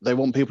they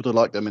want people to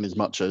like them, in as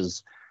much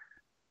as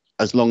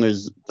long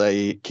as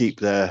they keep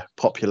their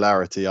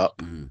popularity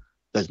up,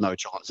 there's no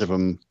chance of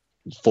them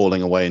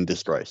falling away in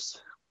disgrace.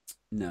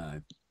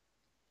 No.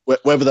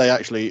 Whether they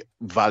actually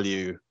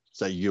value,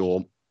 say,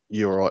 your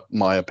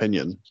my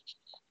opinion,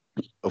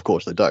 of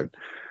course they don't.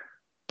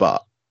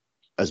 But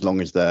as long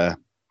as their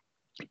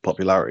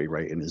popularity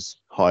rating is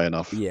high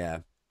enough,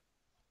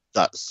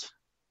 that's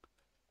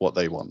what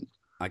they want,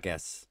 I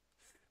guess.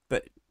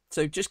 But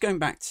so just going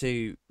back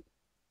to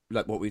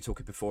like what we were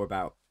talking before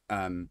about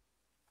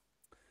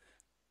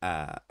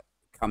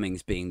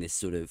Cummings being this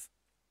sort of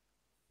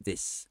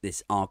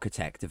this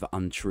architect of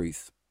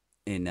untruth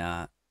in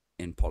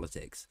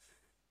politics.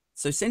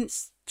 So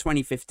since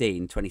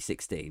 2015,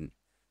 2016,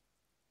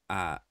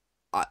 I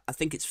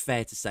think it's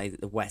fair to say that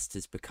the West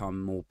has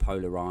become more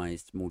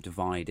polarized, more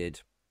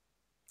divided,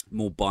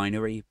 more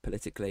binary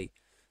politically.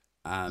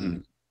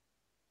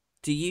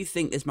 Do you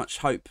think there's much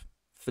hope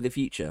for the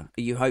future?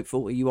 Are you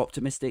hopeful? Are you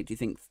optimistic? Do you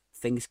think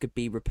things could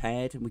be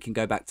repaired and we can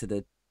go back to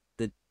the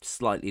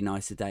slightly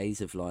nicer days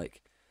of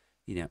like,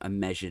 a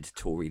measured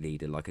Tory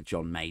leader like a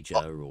John Major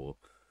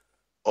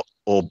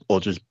or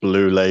just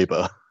blue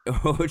Labour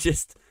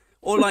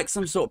or like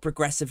some sort of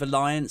progressive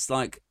alliance?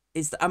 Like,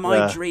 am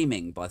I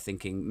dreaming by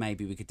thinking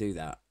maybe we could do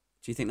that?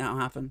 Do you think that'll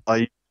happen?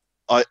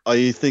 Are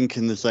you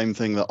thinking the same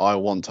thing that I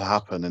want to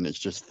happen, and it's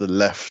just the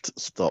left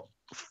stop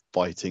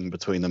fighting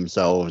between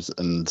themselves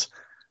and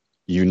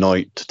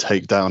unite to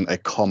take down a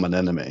common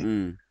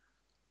enemy?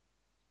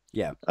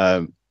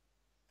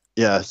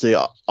 Yeah, see,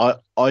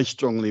 I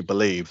strongly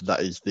believe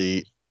that is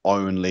the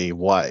only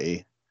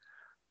way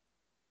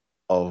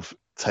of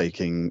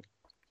taking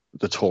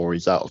the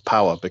Tories out of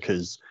power,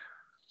 because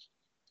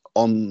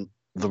on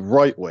the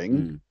right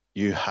wing,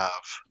 you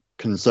have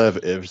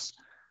conservatives,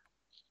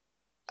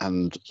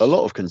 and a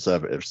lot of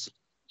conservatives.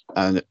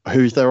 And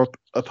who's their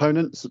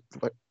opponents?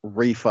 Like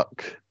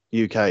Refuck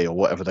UK or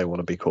whatever they want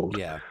to be called.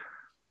 Yeah.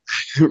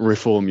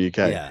 Reform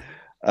UK.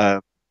 Yeah.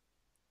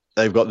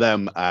 They've got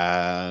them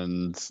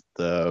and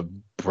the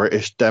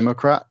British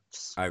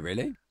Democrats. Oh,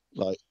 really?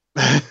 Like,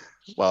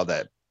 well,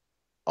 they're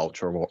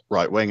ultra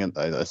right wing, aren't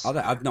they?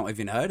 I've not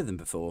even heard of them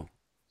before.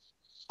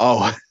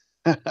 Oh,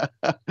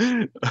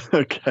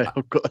 okay.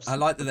 I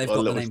like that they've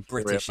got the name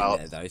British in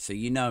there, though, so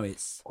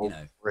it's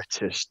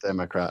British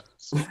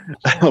Democrats.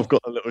 I've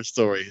got a little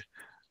story.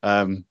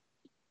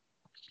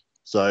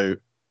 So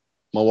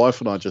my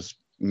wife and I just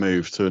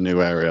moved to a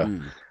new area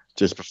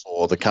just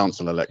before the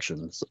council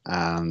elections,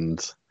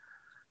 and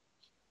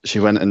she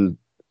went and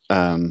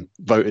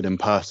voted in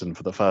person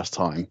for the first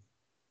time,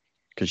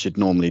 because she'd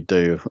normally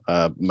do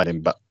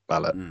mail-in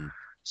ballot.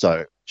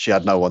 So she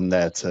had no one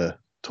there to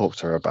talk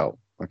to her about,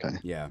 okay,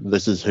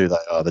 this is who they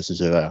are, this is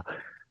who they are.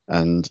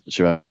 And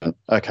she went,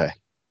 okay,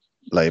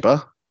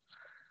 Labour,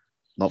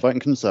 not voting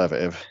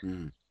Conservative.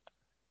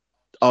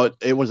 Oh,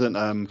 it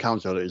wasn't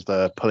council, it was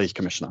the police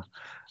commissioner.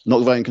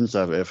 Not voting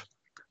Conservative,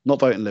 not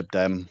voting Lib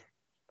Dem.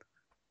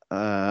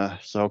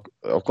 So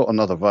I've got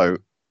another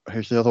vote.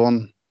 Who's the other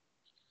one?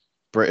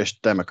 British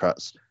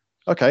Democrats.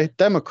 Okay,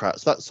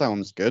 Democrats, that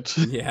sounds good.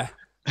 Yeah.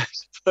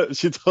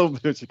 She told me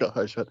when she got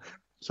home, she went,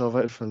 so I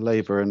voted for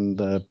Labour and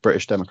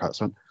British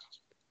Democrats. I went,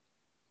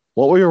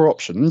 what were your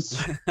options?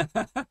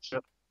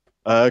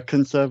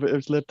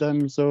 Conservatives, Lib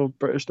Dems, or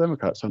British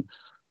Democrats? I went,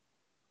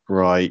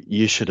 right,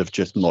 you should have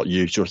just not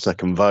used your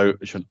second vote.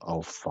 She went,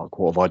 oh, fuck,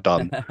 what have I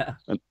done?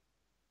 And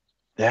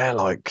they're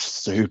like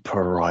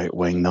super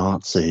right-wing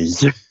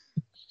Nazis.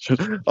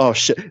 Oh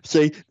shit!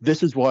 See,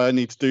 this is why I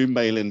need to do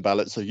mail-in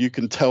ballots so you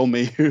can tell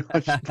me who I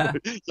should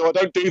vote, so I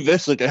don't do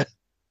this again.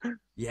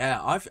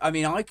 Yeah, I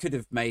mean, I could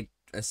have made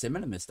a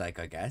similar mistake,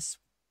 I guess,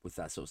 with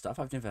that sort of stuff.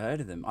 I've never heard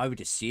of them. I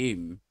would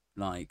assume,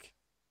 like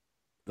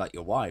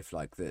your wife,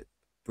 like that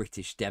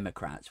British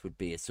Democrats would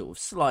be a sort of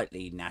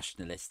slightly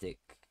nationalistic,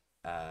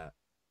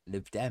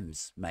 Lib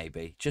Dems,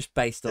 maybe, just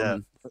based Yeah,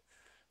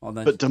 on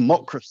the but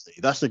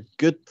democracy—that's a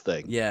good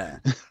thing. yeah.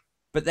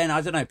 But then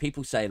I don't know.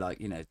 People say like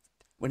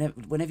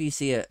whenever you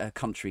see a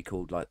country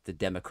called like the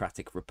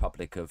Democratic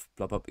Republic of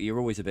blah blah, you're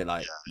always a bit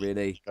like,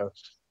 really?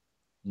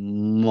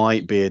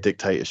 Might be a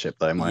dictatorship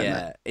though, mightn't it?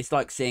 Yeah, it's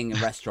like seeing a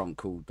restaurant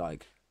called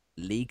like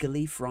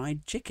Legally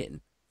Fried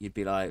Chicken. You'd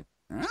be like,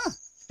 ah,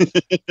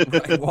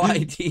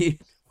 why do you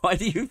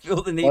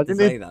feel the Why need do to you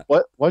say need that?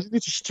 why do you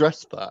need to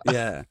stress that?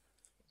 Yeah,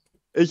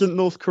 Isn't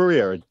North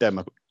Korea a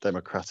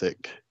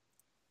democratic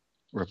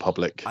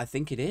republic? I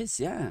think it is.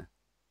 Yeah,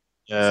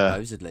 Yeah.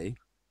 supposedly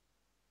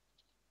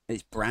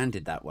it's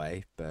branded that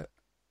way, but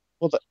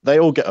Well, they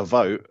all get a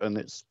vote, and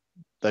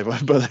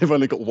but they've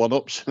only got one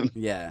option.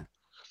 yeah.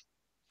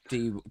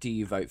 Do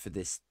you vote for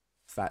this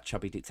fat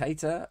chubby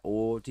dictator,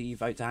 or do you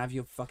vote to have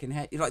your fucking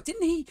head? Like,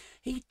 didn't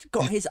he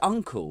got his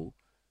uncle,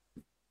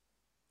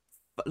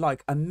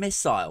 like a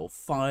missile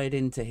fired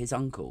into his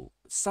uncle?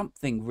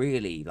 Something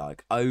really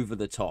like over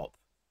the top.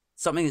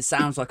 Something that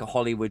sounds like a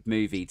Hollywood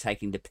movie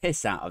taking the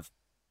piss out of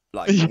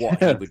like what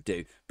he Yeah. would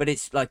do. But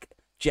it's like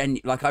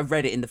like I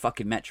read it in the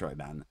fucking Metro,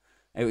 man.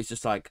 It was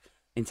just like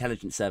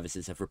intelligence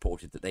services have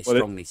reported that they Well,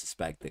 strongly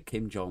suspect that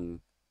Kim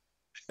Jong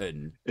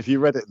Un. if you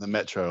read it in the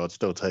Metro, I'd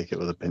still take it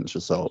with a pinch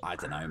of salt. I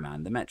don't know,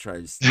 man. The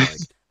Metro's like,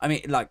 I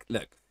mean, like,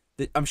 look,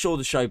 I'm sure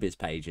the showbiz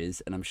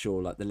pages, and I'm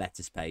sure like the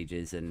letters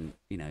pages, and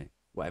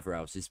whatever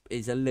else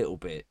is a little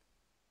bit,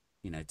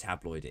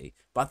 tabloidy.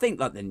 But I think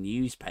like the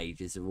news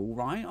pages are all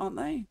right, aren't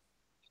they?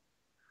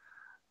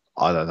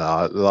 I don't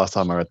know. The last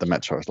time I read the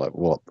Metro, I was like,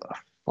 "What the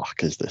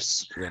fuck is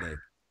this?" Really?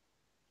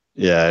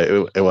 Yeah,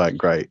 it weren't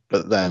great.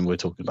 But then we're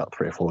talking about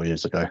 3 or 4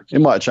 years ago.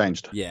 It might have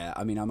changed. Yeah.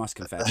 I mean, I must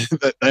confess.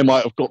 They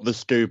might have got the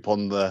scoop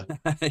on the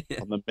Yeah.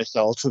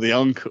 missile to the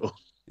uncle.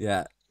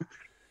 Yeah.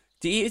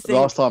 Do you The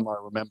last think? time I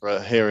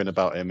remember hearing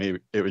about him,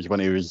 it was when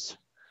he was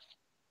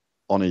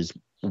on his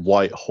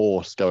white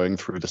horse going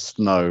through the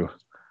snow,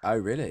 Oh,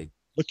 really?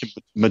 looking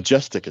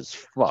majestic as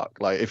fuck.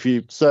 Like if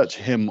you search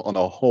him on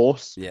a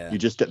horse, Yeah. you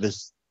just get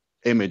this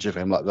image of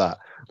him like that.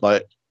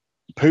 Like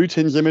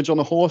Putin's image on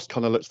a horse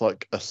kind of looks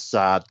like a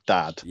sad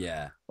dad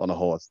Yeah. on a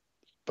horse,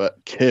 but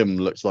Kim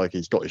looks like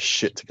he's got his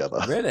shit together.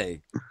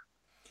 Really?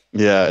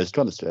 Yeah, it's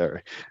kind of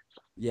scary.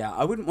 Yeah.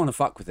 I wouldn't want to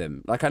fuck with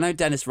him. Like, I know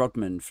Dennis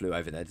Rodman flew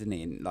over there, didn't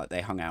he? And like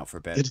they hung out for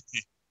a bit.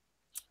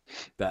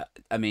 But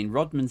I mean,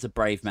 Rodman's a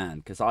brave man,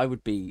 because I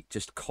would be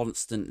just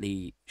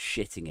constantly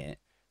shitting it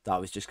that I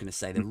was just going to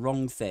say the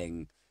wrong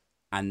thing,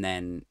 and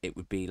then it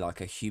would be like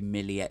a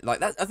humiliate. Like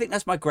that, I think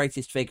that's my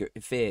greatest fear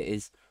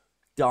is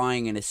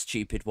dying in a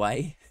stupid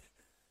way.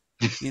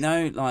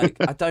 Like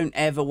I don't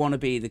ever want to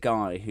be the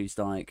guy who's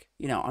like,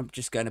 I'm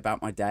just going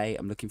about my day.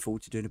 I'm looking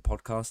forward to doing a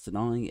podcast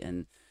tonight,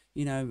 and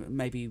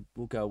maybe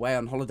we'll go away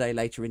on holiday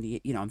later in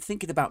the. I'm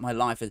thinking about my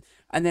life,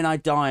 and then I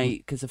die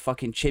because a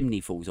fucking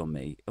chimney falls on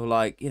me, or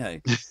like,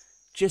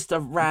 just a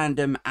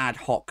random ad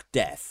hoc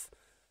death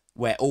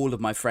where all of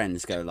my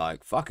friends go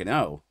like, "Fucking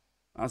hell,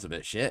 that's a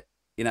bit shit,"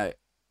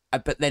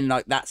 But then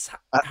like that's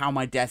how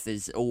my death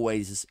is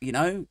always,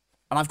 and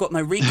I've got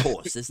no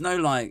recourse. There's no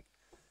like.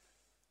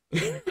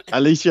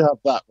 At least you have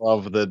that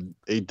rather than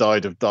he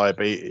died of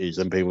diabetes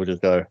and people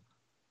just go,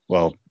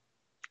 well,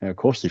 yeah, of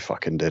course he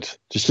fucking did. Do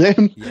you see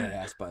him?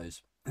 Yeah, I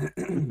suppose.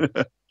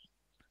 I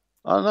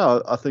don't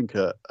know. I think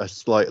a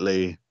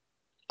slightly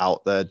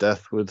out there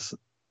death would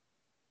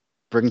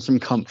bring some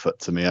comfort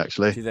to me,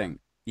 actually. Do you think?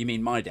 You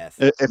mean my death?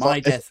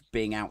 If Death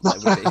being out there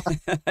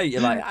would be.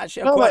 You're like,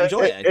 actually, I no, quite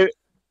enjoy it.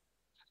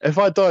 If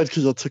I died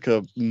because I took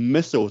a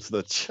missile to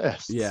the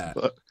chest, Yeah.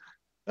 but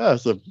yeah,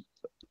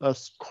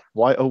 that's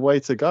quite a way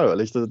to go. At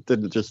least I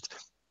didn't just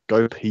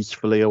go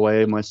peacefully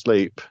away in my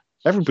sleep.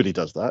 Everybody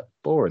does that.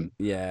 Boring.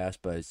 Yeah, I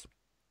suppose.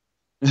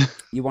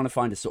 You want to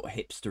find a sort of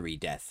hipstery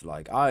death.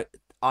 Like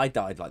I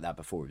died like that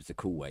before. It was a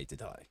cool way to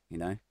die,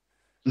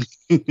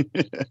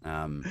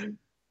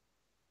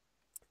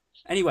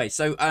 Anyway,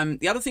 so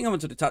the other thing I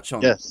wanted to touch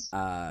on Yes.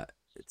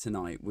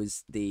 tonight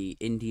was the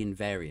Indian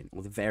variant,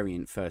 or the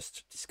variant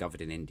first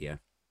discovered in India.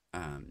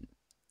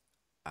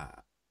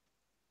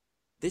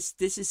 This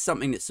is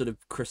something that sort of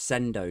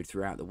crescendoed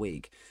throughout the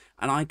week,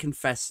 and I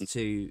confess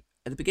to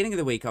at the beginning of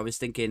the week I was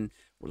thinking,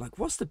 well, like,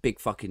 what's the big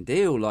fucking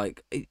deal?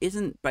 Like,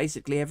 isn't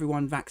basically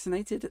everyone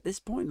vaccinated at this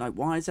point? Like,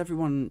 why is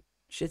everyone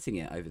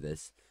shitting it over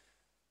this?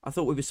 I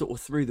thought we were sort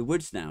of through the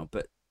woods now,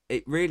 but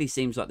it really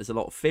seems like there's a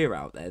lot of fear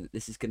out there that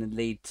this is going to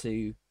lead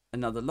to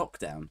another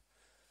lockdown.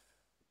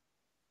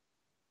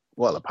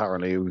 Well,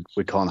 apparently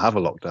we can't have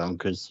a lockdown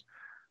because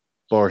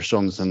Boris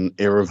Johnson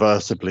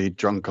irreversibly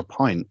drunk a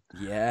pint.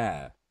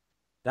 Yeah,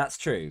 that's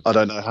true. I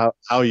don't know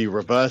how you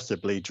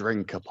reversibly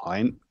drink a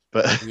pint,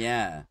 but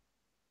Yeah,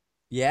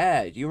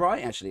 you're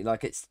right. Actually,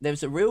 like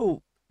there's a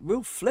real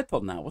real flip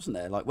on that, wasn't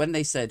there? Like when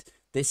they said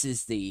this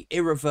is the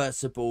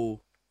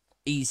irreversible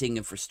easing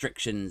of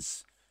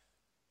restrictions,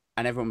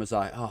 and everyone was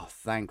like, "Oh,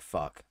 thank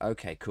fuck.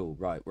 Okay, cool.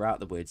 Right, we're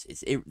out of the woods.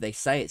 They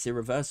say it's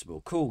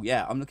irreversible. Cool.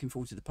 Yeah, I'm looking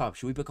forward to the pub.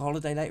 Should we book a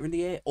holiday later in the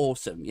year?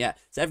 Awesome. Yeah."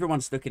 So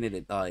everyone's looking at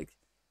it like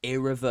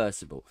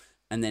irreversible,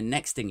 and then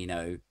next thing you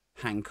know,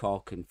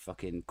 Hancock and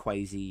fucking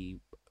Kwasi,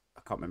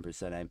 I can't remember his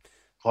surname.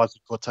 Kwasi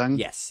Kwarteng.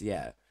 Yes,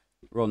 yeah.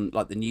 We're on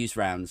like the news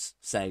rounds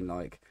saying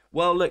like,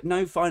 well, look,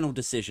 no final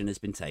decision has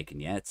been taken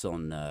yet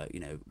on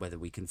whether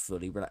we can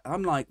fully relax.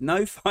 I'm like,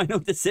 no final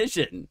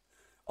decision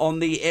on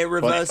the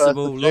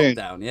irreversible 21st of June.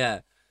 lockdown.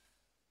 Yeah.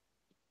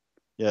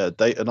 Yeah,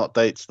 date are not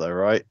dates though,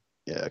 right?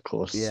 Yeah, of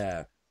course.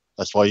 Yeah.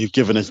 That's why you've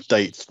given us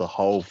dates the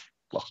whole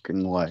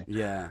fucking way.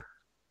 Yeah.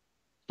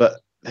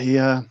 But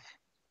the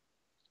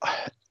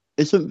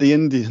isn't the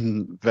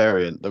Indian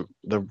variant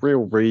the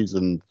real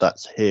reason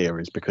that's here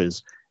is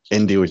because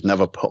India was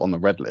never put on the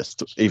red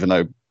list, even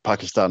though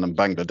Pakistan and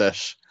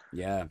Bangladesh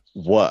Yeah.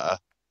 were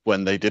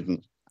when they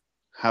didn't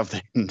have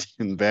the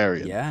Indian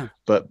variant. Yeah.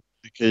 But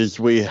because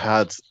we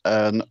had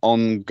an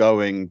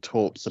ongoing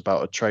talks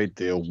about a trade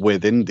deal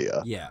with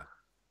India. Yeah.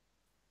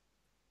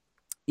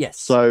 Yes.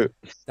 So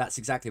that's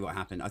exactly what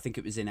happened. I think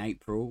it was in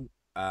April.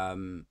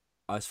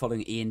 I was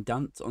following Ian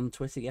Dunt on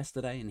Twitter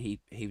yesterday, and he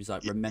was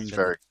like,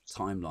 remember the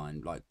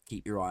timeline, like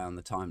keep your eye on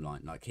the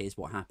timeline, like here's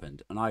what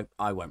happened. And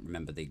I won't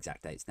remember the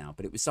exact dates now,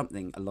 but it was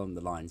something along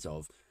the lines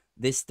of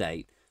this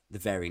date, the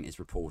variant is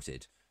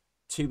reported.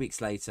 2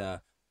 weeks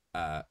later,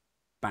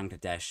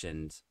 Bangladesh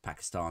and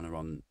Pakistan are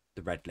on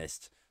the red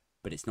list,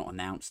 but it's not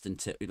announced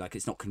until, like,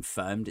 it's not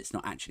confirmed, it's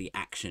not actually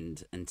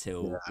actioned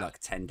until like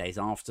 10 days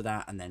after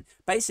that. And then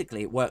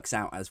basically it works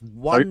out as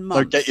 1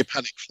 month. So get your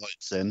panic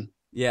flights in.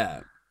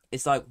 Yeah.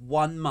 It's like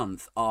 1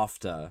 month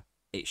after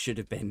it should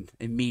have been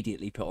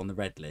immediately put on the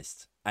red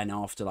list, and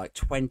after like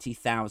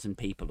 20,000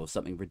 people or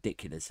something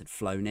ridiculous had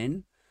flown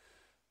in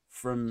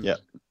from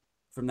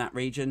that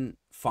region,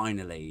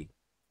 finally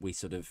we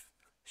sort of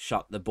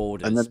shut the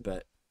borders,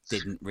 but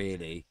didn't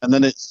really. And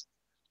then it's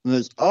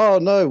oh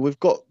no, we've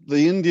got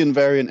the Indian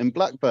variant in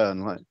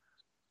Blackburn. Like,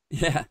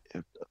 yeah.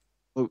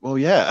 Well,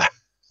 yeah.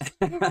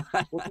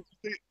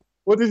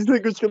 What did you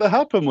think was going to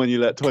happen when you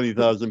let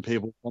 20,000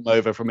 people come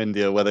over from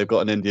India where they've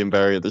got an Indian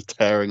variant that's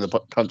tearing the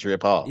country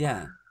apart?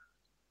 Yeah.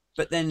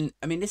 But then,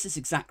 I mean, this is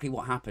exactly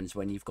what happens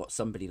when you've got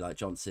somebody like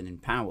Johnson in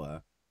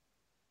power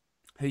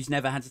who's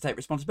never had to take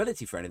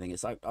responsibility for anything.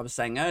 It's like I was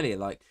saying earlier,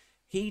 like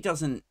he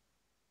doesn't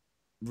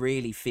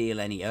really feel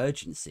any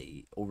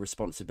urgency or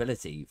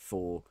responsibility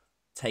for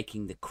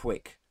taking the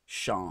quick,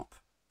 sharp,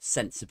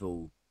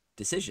 sensible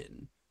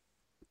decision.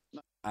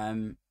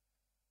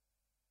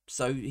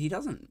 So he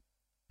doesn't.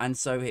 And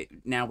so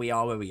now we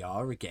are where we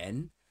are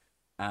again.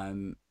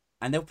 And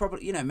they'll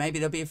probably, maybe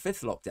there'll be a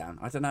fifth lockdown.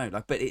 I don't know.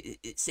 Like, but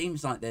it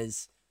seems like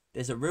there's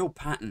a real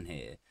pattern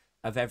here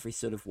of every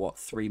sort of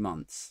 3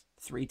 months,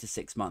 3 to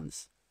 6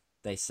 months,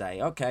 they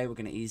say, okay, we're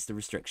going to ease the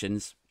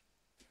restrictions.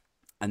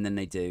 And then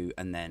they do,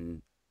 and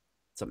then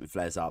something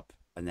flares up,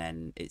 and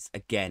then it's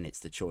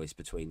the choice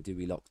between do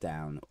we lock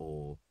down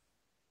or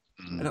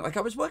and like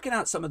I was working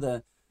out some of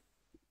the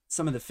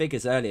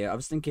figures earlier. I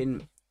was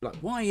thinking, like,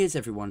 why is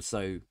everyone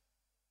so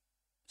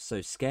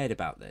scared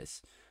about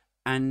this?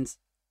 And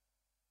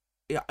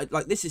yeah,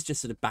 like this is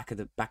just sort of back of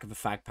a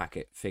fag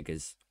packet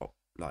figures,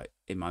 like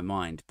in my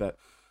mind, but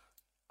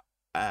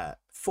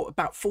for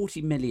about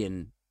 40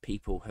 million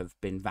people have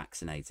been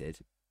vaccinated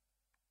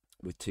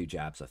with 2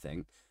 jabs, I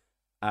think.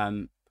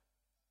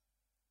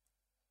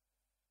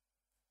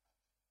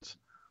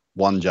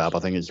 One jab, I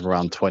think it's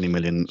around 20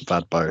 million have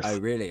had both. Oh,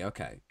 really?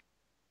 Okay.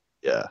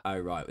 Yeah. Oh,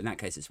 right. In that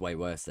case, it's way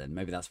worse then.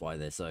 Maybe that's why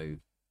they're so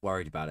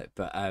worried about it.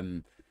 But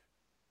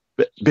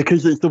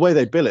because it's the way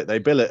they bill it. They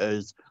bill it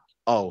as,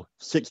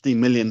 60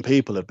 million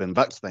people have been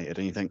vaccinated,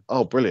 and you think,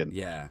 oh, brilliant.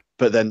 Yeah.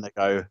 But then they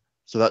go,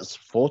 so that's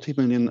 40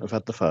 million have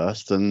had the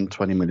first, and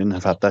 20 million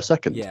have had their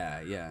second.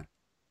 Yeah, yeah.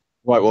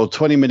 Right. Well,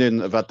 20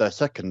 million have had their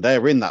second.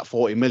 They're in that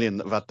 40 million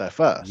that have had their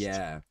first.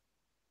 Yeah.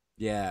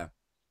 Yeah.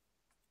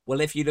 Well,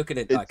 if you look at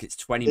it like it's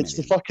 20 million.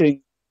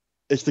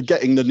 It's the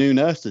getting the new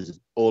nurses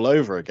all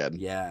over again.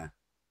 Yeah.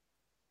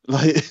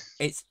 Like,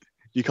 it's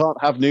you can't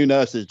have new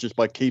nurses just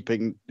by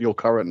keeping your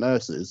current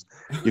nurses.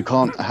 You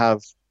can't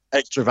have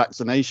extra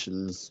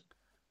vaccinations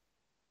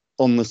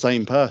on the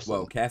same person.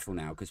 Well, careful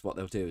now, because what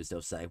they'll do is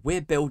they'll say,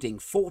 we're building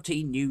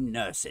 40 new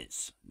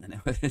nurses. And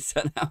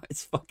so now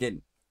it's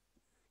fucking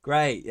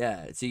great.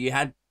 Yeah. So you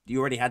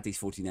already had these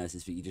 40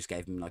 nurses, but you just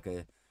gave them like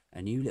a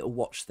new little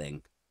watch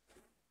thing.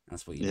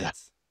 That's what you did.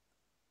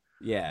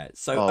 Yeah.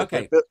 So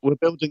okay,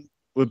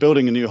 we're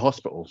building a new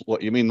hospital.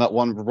 What, you mean that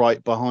one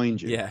right behind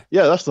you? Yeah.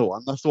 Yeah, that's the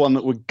one. That's the one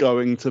that we're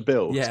going to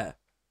build. Yeah.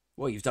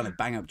 Well, you've done a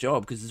bang up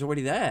job because it's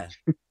already there.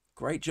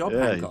 Great job,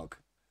 Hancock.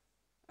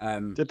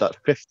 Did that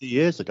 50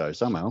 years ago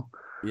somehow.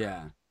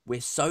 Yeah.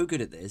 We're so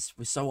good at this.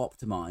 We're so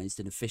optimized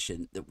and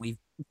efficient that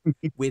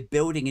we're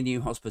building a new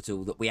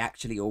hospital that we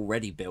actually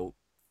already built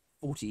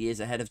 40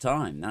 years ahead of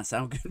time. That's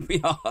how good we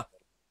are.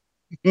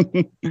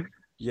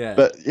 Yeah.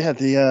 But yeah,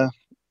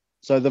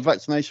 So the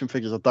vaccination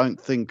figures, I don't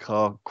think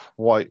are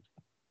quite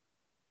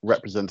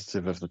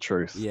representative of the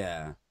truth.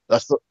 Yeah.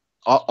 That's the,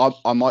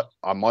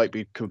 I might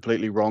be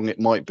completely wrong. It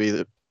might be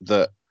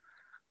that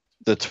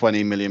the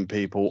 20 million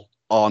people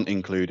aren't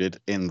included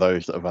in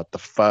those that have had the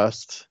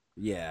first,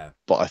 Yeah.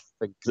 but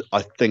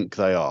I think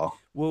they are.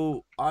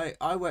 Well,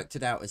 I worked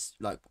it out as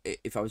like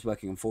if I was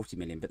working on 40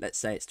 million, but let's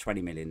say it's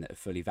 20 million that are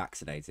fully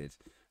vaccinated.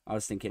 I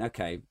was thinking,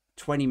 okay,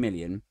 20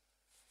 million,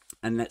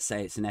 and let's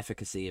say it's an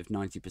efficacy of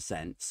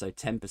 90%, so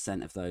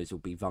 10% of those will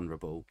be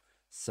vulnerable.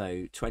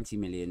 So 20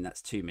 million,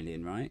 that's 2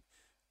 million, right?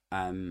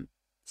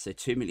 So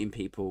 2 million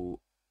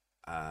people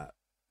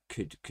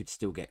could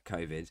still get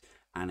COVID,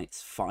 and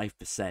it's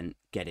 5%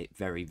 get it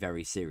very,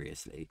 very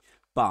seriously.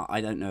 But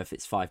I don't know if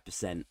it's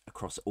 5%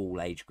 across all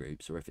age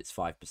groups or if it's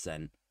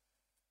 5%.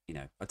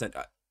 I don't.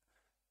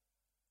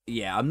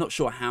 Yeah, I'm not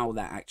sure how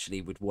that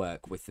actually would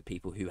work with the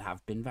people who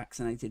have been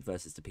vaccinated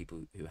versus the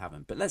people who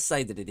haven't. But let's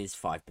say that it is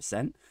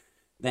 5%.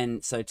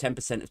 Then, so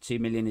 10% of 2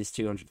 million is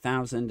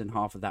 200,000, and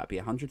half of that would be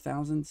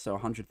 100,000. So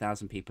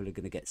 100,000 people are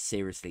going to get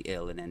seriously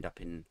ill and end up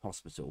in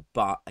hospital.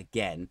 But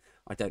again,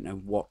 I don't know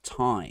what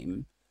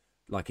time,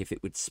 like if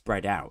it would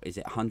spread out. Is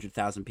it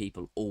 100,000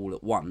 people all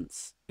at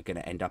once are going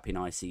to end up in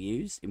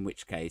ICUs? In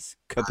which case,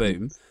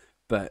 kaboom.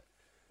 But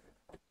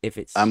if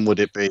it's. And would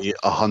it be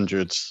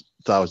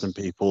 100,000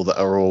 people that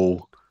are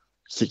all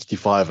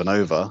 65 and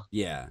over,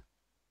 Yeah.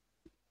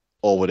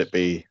 or would it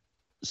be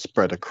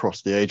spread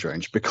across the age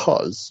range?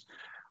 Because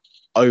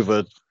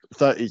over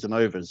 30s and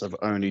overs have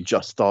only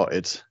just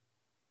started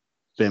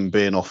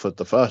being offered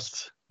the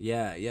first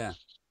Yeah.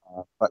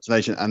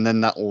 vaccination, and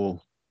then that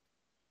will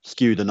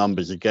skew the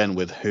numbers again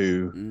with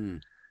who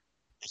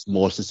is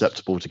more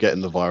susceptible to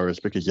getting the virus,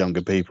 because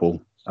younger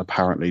people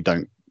apparently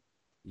don't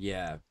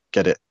Yeah.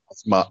 get it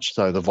as much.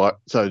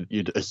 So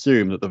you'd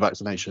assume that the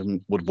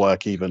vaccination would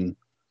work even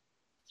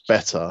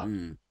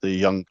better the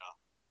younger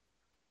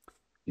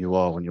you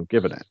are when you're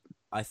given it.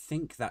 I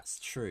think that's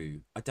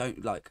true.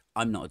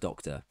 I'm not a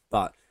doctor,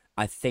 but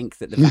I think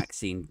that the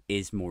vaccine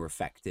is more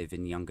effective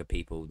in younger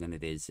people than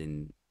it is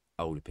in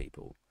older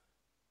people.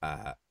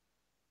 But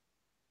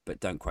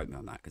don't quote me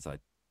on that, because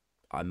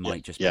I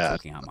might just be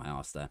talking out my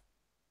ass there.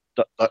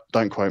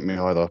 Don't quote me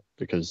either,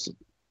 because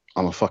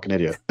I'm a fucking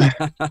idiot.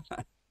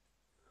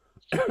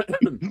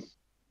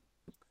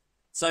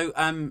 So,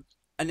 and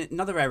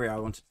another area I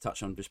wanted to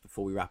touch on just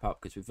before we wrap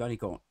up, because we've only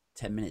got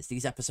 10 minutes.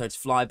 These episodes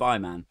fly by,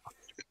 man.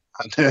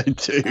 I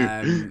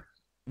do.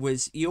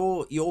 Was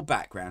your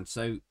background?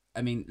 So,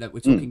 I mean, look,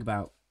 we're talking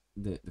about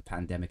the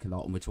pandemic a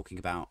lot, and we're talking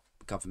about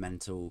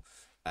governmental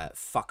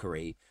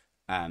fuckery.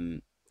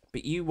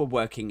 But you were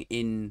working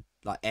in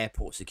like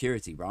airport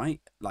security,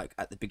 right? Like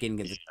at the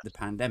beginning of the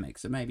pandemic.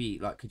 So maybe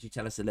like, could you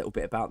tell us a little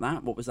bit about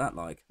that? What was that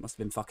like? Must have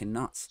been fucking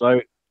nuts.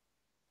 So,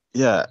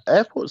 yeah,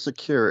 airport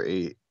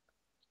security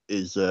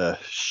is a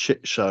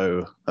shit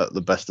show at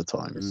the best of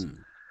times.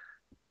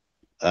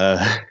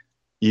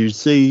 You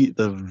see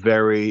the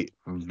very,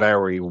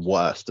 very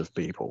worst of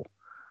people.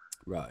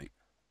 Right.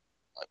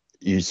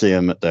 You see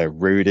them at their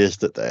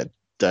rudest, at their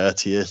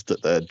dirtiest,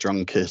 at their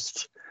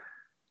drunkest.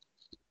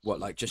 What,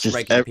 like just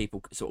regular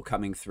people sort of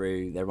coming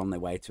through, they're on their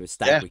way to a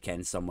stag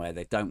weekend somewhere,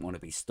 they don't want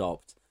to be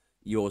stopped.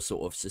 You're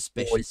sort of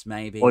suspicious,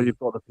 maybe. Or you've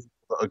got the people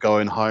that are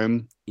going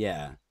home.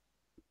 Yeah.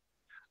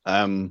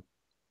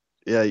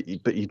 Yeah,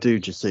 but you do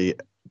just see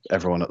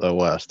everyone at their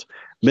worst.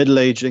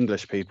 Middle-aged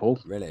English people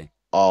really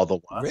are the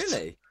worst.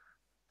 Really?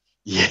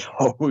 Yeah.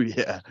 Oh,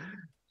 yeah.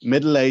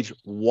 Middle-aged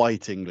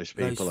white English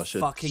people. Those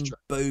fucking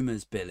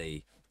boomers,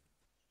 Billy.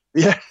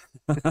 Yeah.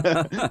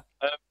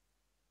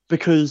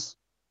 Because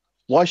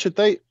why should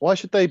they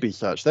be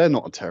searched? They're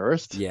not a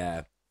terrorist.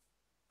 Yeah.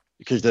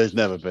 Because there's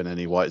never been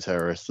any white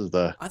terrorists, is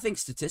there? I think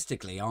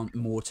statistically, aren't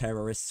more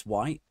terrorists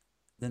white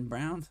than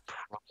brown?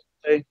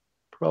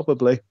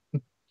 Probably.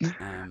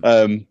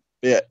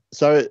 Yeah.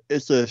 So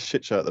it's a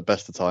shit show at the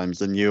best of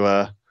times, and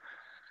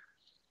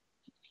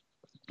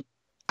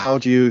how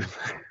do you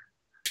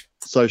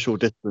social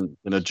distance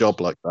in a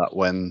job like that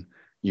when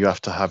you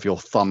have to have your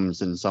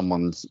thumbs in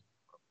someone's,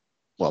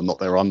 well, not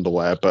their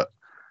underwear, but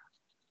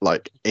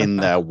like in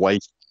their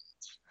waist?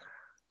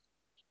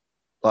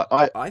 Like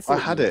I thought I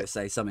had you were it going to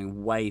say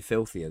something way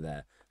filthier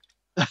there.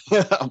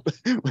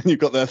 when you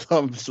got their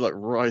thumbs like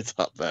right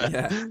up there.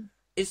 Yeah.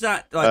 Is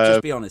that like?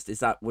 Just be honest.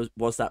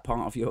 Was that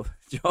part of your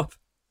job?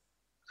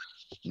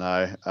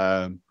 No.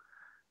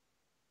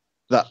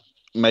 That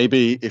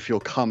maybe if you're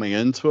coming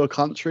into a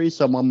country,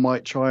 someone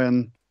might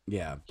try.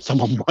 Just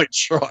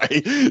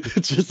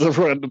a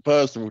random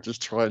person will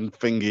just try and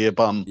finger your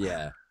bum.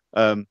 Yeah.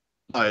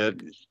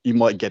 You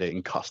might get it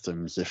in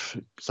customs if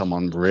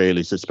someone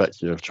really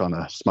suspects you of trying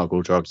to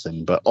smuggle drugs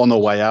in. But on the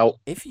way out,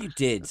 if you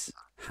did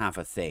have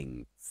a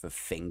thing for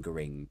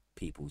fingering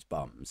people's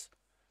bums,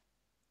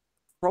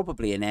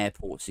 probably an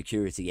airport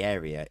security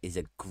area is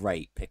a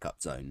great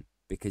pickup zone,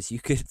 because you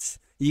could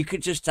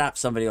just tap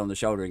somebody on the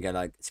shoulder and go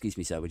like, "Excuse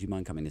me, sir, would you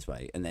mind coming this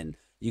way?" And then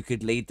you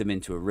could lead them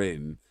into a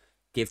room,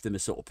 give them a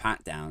sort of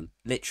pat down,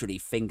 literally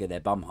finger their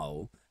bum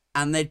hole,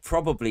 and they'd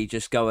probably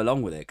just go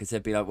along with it because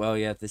they'd be like, well,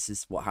 yeah, this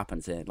is what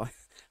happens here. Like,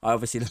 I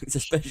obviously look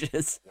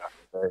suspicious.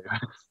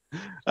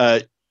 uh,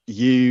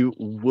 you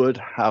would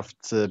have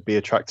to be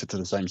attracted to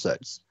the same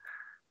sex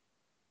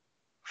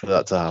for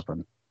that to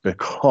happen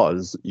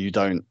because you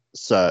don't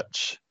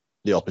search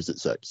the opposite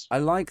sex. I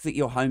like that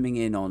you're homing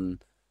in on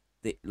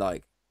the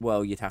like.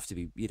 Well, you'd have to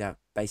be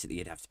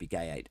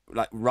gay,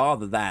 like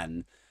rather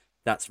than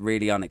that's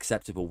really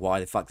unacceptable. Why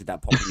the fuck did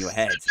that pop in your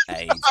head,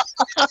 Aid?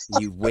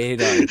 You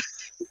weirdo.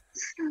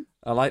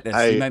 I like this. You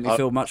Hey, make me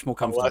feel much more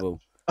comfortable.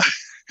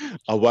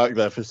 I worked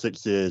there for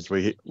 6 years.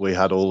 We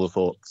had all the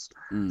thoughts.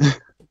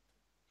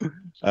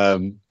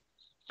 Mm.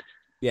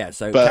 Yeah,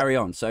 so But carry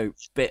on. So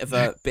bit of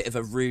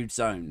a rude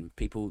zone.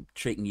 People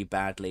treating you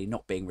badly,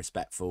 not being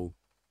respectful.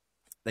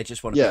 They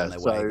just want to be on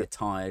their way. They're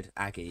tired,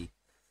 aggy.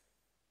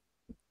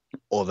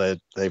 Or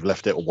they've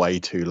left it way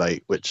too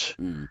late, which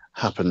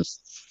happens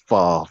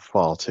far,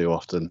 far too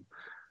often.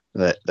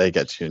 They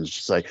get to you and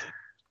just say,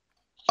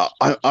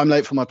 I'm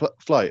late for my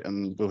flight,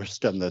 and we'll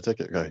scan their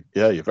ticket. Go,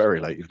 yeah, you're very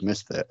late. You've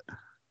missed it.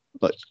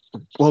 Like,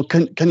 well,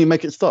 can you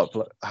make it stop?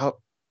 Like,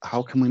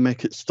 how can we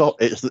make it stop?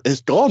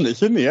 It's gone.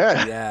 It's in the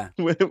air. Yeah,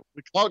 we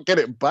can't get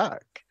it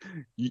back.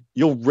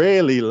 You're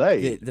really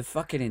late. The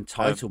fucking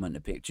entitlement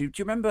of people. Do you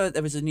remember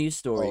there was a news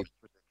story,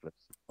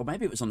 or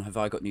maybe it was on Have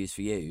I Got News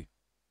for You?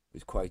 It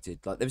was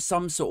quoted like there was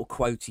some sort of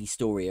quotey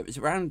story. It was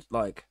around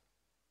like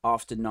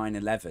after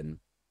 9/11,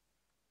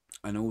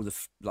 and all the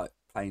like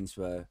planes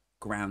were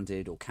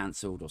grounded or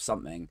cancelled or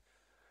something,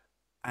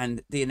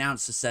 and the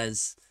announcer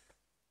says,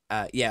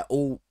 "Yeah,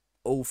 all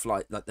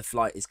flight like the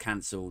flight is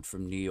cancelled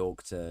from New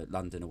York to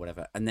London or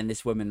whatever." And then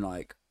this woman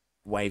like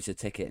waves a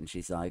ticket and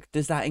she's like,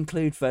 "Does that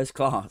include first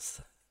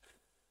class?"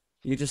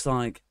 You're just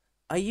like,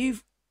 are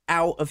you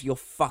out of your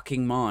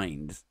fucking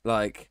mind?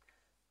 Like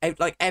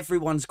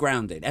everyone's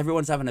grounded,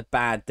 everyone's having a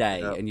bad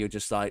day, and you're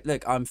just like,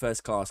 look, I'm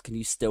first class. Can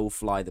you still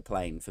fly the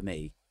plane for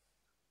me?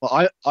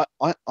 Well,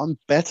 I'm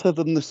better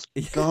than the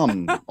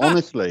scum,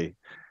 honestly.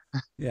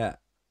 Yeah.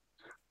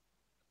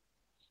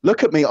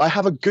 Look at me. I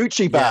have a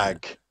Gucci bag.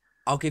 Yeah.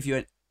 I'll give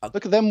you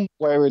look at them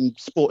wearing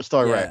Sports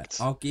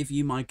Direct. Yeah, I'll give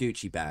you my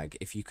Gucci bag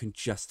if you can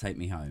just take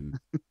me home.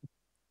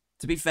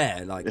 To be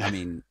fair, like, I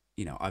mean,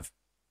 you know, I've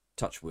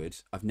touch wood,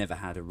 I've never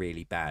had a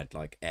really bad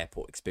like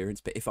airport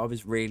experience, but if I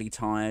was really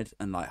tired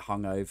and like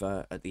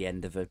hungover at the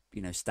end of a,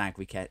 you know, stag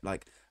weekend,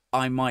 like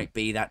I might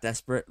be that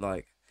desperate.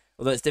 Like,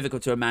 although it's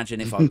difficult to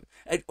imagine if I'm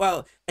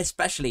well,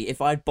 especially if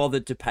I'd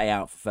bothered to pay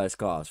out for first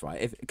class,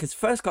 right? Because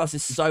first class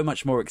is so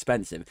much more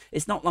expensive.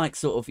 It's not like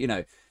sort of, you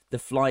know,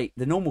 the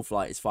normal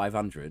flight is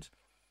 500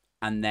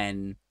 and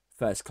then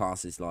first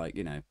class is like,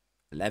 you know,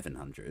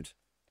 1100.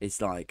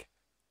 It's like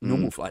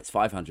normal flight's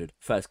 500,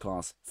 first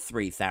class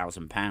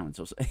 £3,000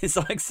 or so. It's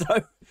like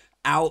so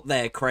out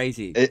there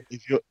crazy.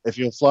 If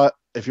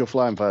you're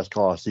flying first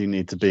class, you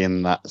need to be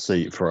in that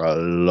seat for a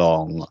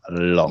long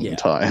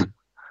time.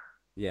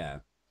 Yeah.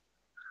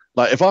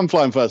 Like if I'm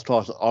flying first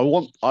class, I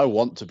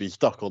want to be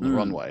stuck on the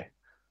runway.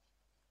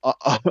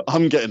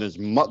 I'm getting as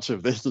much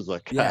of this as I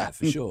can. Yeah,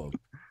 for sure.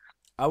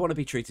 I want to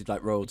be treated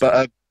like royalty,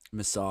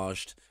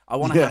 massaged. I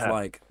want to have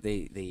like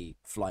the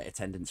flight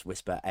attendants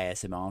whisper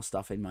ASMR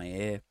stuff in my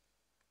ear.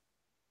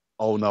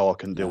 Oh no, I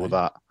can deal with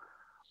that.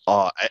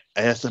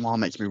 ASMR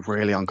makes me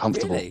really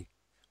uncomfortable. Really?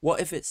 What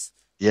if it's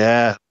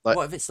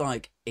what if it's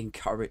like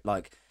encourage,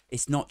 like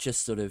it's not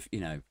just sort of,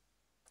 you know,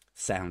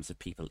 sounds of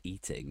people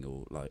eating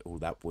or like all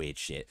that weird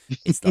shit.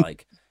 It's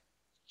like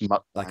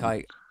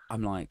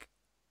I'm like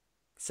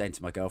saying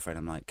to my girlfriend,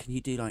 I'm like, can you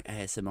do like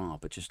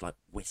ASMR but just like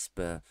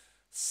whisper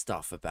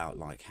stuff about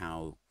like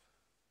how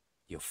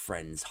your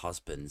friends'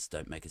 husbands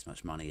don't make as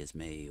much money as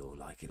me, or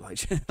like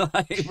like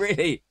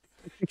really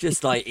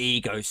just like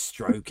ego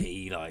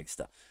strokey like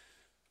stuff.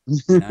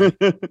 You know?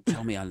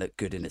 Tell me I look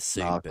good in a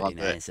suit, but in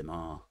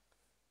ASMR.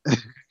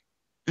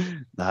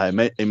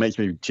 No, it makes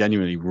me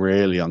genuinely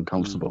really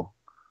uncomfortable.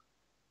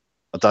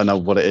 I don't know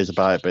what it is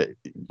about it,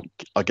 but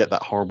I get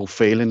that horrible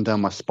feeling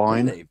down my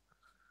spine. Really?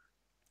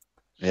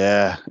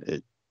 Yeah.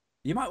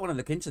 You might want to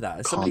look into that.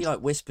 Has somebody like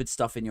whispered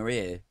stuff in your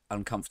ear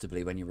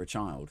uncomfortably when you were a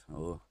child?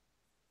 Or...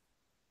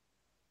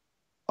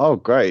 Oh,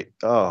 great.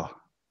 Oh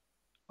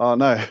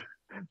no.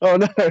 Oh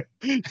no.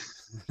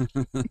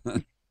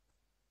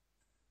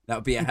 That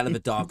would be a hell of a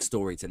dark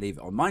story to leave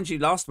it on. Mind you,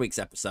 last week's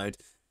episode,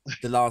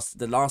 the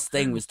last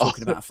thing was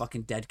talking about a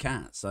fucking dead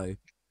cat. So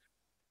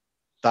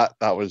that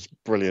was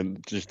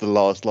brilliant. Just the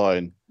last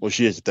line. Well,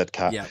 she is a dead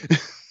cat. Yeah.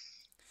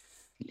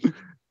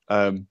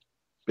 But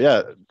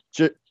yeah,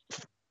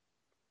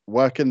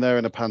 working there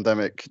in a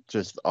pandemic,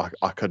 just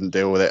I couldn't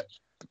deal with it.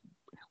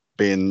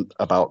 Being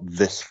about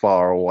this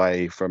far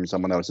away from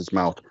someone else's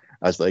mouth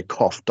as they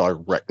cough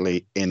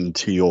directly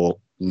into your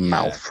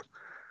mouth.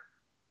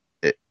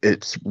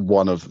 It's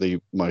one of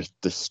the most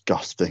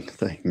disgusting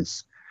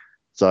things.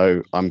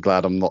 So I'm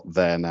glad I'm not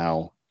there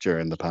now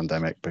during the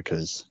pandemic,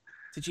 because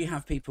did you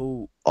have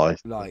people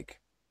like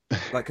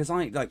because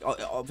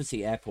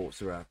obviously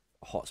airports are a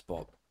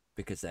hotspot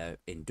because they're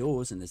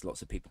indoors and there's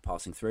lots of people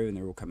passing through and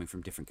they're all coming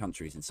from different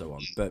countries and so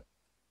on. But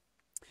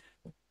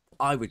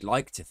I would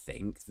like to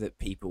think that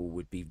people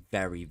would be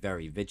very,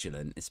 very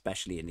vigilant,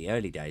 especially in the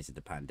early days of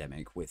the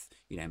pandemic, with,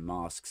 you know,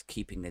 masks,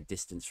 keeping their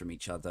distance from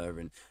each other.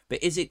 And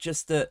but is it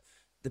just that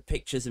the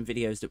pictures and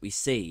videos that we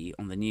see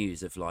on the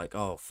news of like,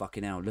 oh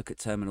fucking hell, look at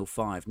Terminal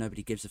 5,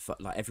 nobody gives a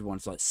fuck, like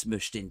everyone's like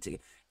smushed into?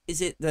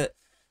 Is it that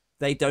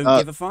they don't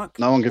give a fuck,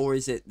 no one gives. or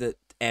is it that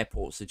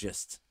airports are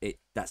just it?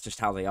 That's just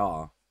how they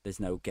are. There's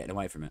no getting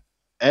away from it.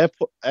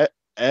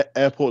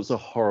 Airports are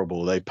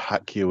horrible. They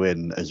pack you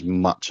in as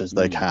much as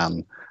they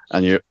can,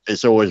 and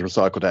it's always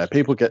recycled air.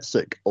 People get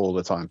sick all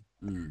the time,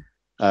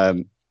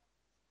 and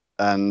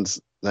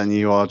then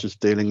you are just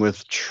dealing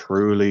with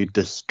truly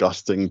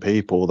disgusting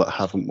people that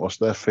haven't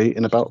washed their feet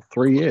in about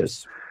 3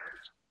 years.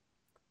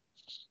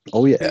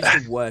 Oh yeah.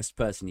 Who's the worst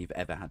person you've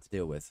ever had to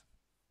deal with?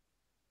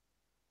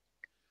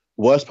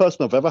 Worst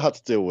person I've ever had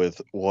to deal with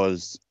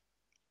was,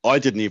 I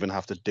didn't even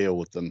have to deal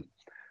with them.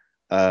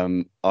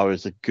 I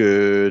was a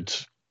good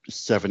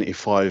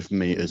 75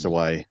 meters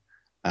away,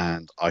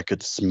 and I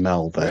could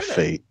smell their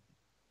feet.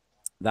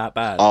 That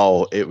bad?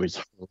 Oh, it was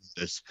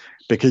horrendous,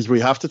 because we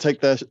have to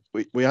take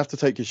we have to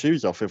take your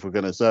shoes off if we're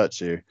going to search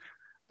you,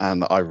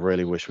 and I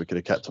really wish we could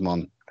have kept them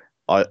on.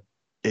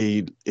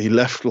 He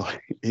left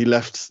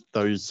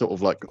those sort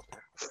of like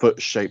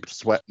foot-shaped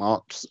sweat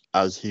marks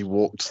as he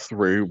walked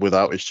through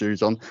without his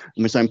shoes on,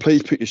 and we're saying,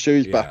 please put your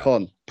shoes back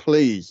on,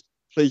 please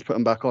put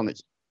them back on.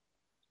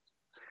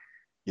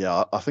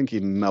 I think he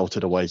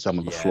melted away some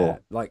of the floor.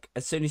 Like,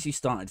 as soon as you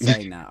started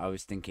saying that, I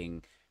was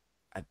thinking,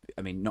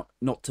 I mean,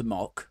 not to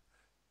mock,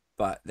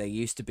 but there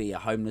used to be a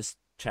homeless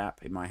chap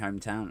in my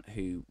hometown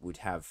who would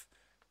have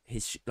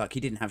his, like, he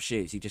didn't have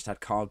shoes, he just had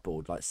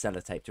cardboard like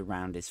sellotaped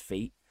around his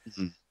feet.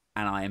 And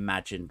I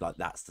imagined like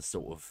that's the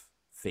sort of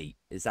feet.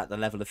 Is that the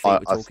level of feet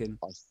we're talking?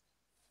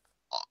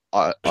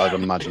 I'd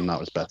imagine that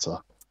was better.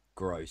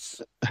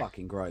 Gross.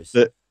 Fucking gross.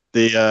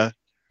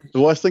 The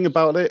worst thing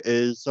about it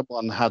is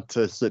someone had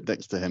to sit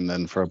next to him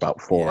then for about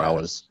 4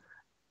 hours.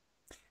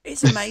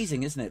 It's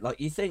amazing, isn't it?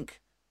 Like, you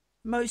think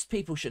most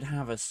people should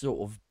have a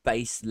sort of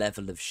base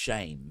level of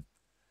shame,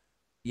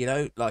 you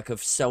know, like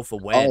of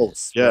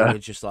self-awareness. Oh, yeah. Where you're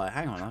just like,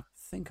 hang on, I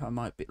think I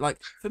might be. Like,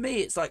 for me,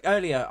 it's like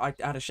earlier, I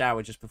had a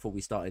shower just before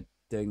we started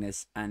doing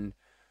this, and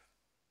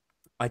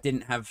I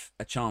didn't have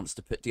a chance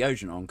to put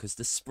deodorant on because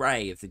the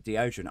spray of the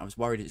deodorant, I was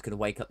worried it was going to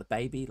wake up the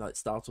baby, like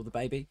startle the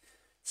baby.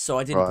 So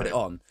I didn't put it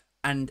on.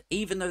 And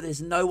even though there's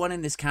no one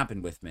in this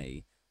cabin with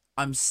me,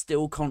 I'm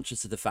still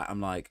conscious of the fact, I'm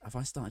like, have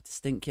I started to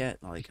stink yet?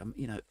 Like, I'm,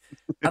 you know,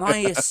 and I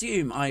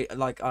assume I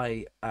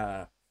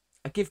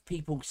give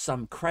people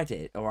some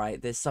credit, all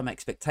right? There's some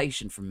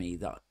expectation from me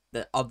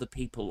that other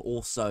people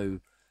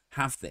also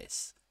have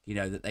this, you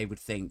know, that they would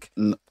think,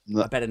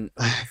 I better,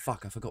 oh,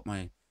 fuck, I forgot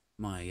my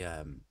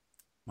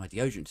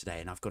deodorant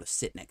today, and I've got to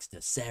sit next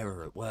to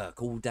Sarah at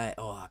work all day.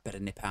 Oh, I better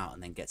nip out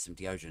and then get some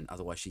deodorant,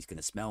 otherwise she's going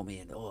to smell me,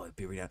 and oh, it'd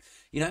be really,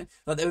 you know,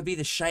 like there would be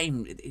the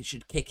shame, it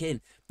should kick in,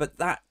 but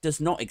that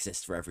does not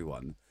exist for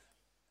everyone.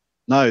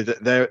 No,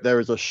 there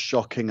is a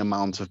shocking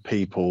amount of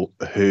people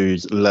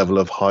whose level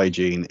of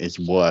hygiene is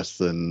worse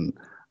than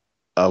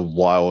a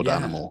wild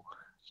animal.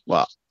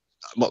 Well,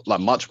 like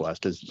much worse,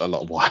 because a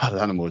lot of wild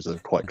animals are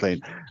quite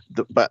clean,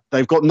 but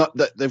they've got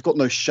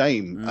no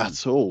shame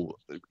at all.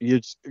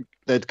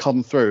 They'd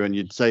come through and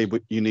you'd say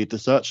you need to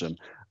search them,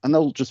 and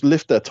they'll just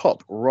lift their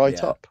top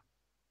right up.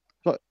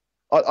 But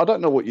I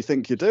don't know what you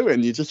think you're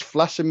doing. You're just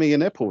flashing me your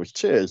nipples.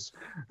 Cheers.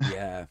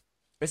 Yeah,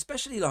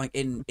 especially like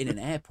in an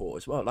airport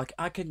as well. Like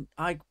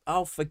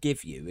I'll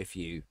forgive you if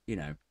you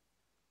know,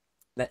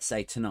 let's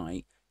say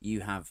tonight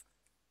you have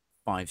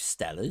 5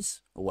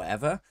 Stellas or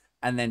whatever,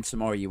 and then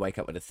tomorrow you wake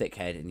up with a thick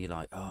head and you're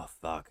like, oh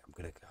fuck, I'm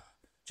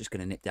just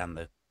gonna nip down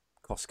the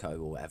Costco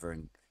or whatever,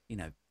 and you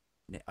know,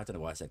 I don't know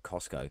why I said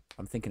Costco.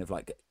 I'm thinking of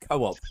like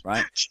Co-op,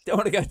 right? Don't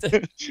want to go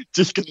to.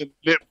 just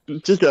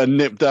gonna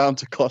nip down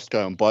to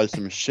Costco and buy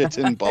some shit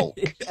in bulk.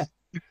 Yeah.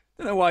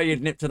 Don't know why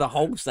you'd nip to the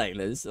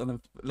wholesalers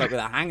like with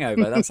a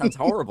hangover. That sounds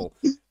horrible.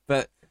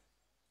 But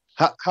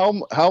how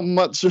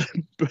much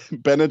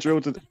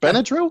Benadryl did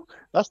Benadryl?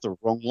 That's the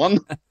wrong one.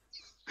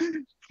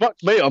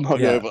 Fuck me, I'm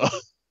hungover.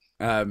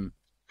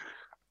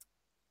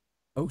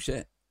 Oh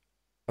shit!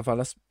 Have I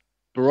lost?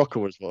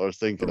 Barocca was what I was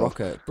thinking of.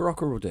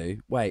 Barocca will do.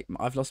 Wait,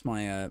 I've lost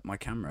my my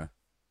camera.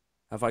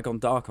 Have I gone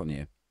dark on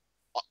you?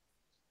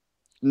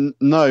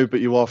 No, but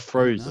you are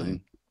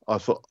frozen. Oh,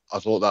 no. I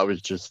thought that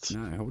was just.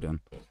 No, hold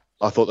on.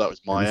 I thought that was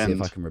my end. See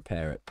if I can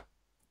repair it.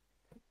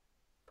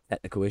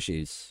 Technical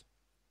issues.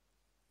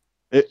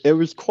 It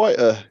was quite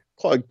a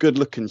good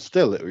looking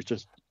still. It was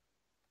just.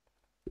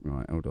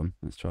 Right, hold on.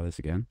 Let's try this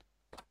again.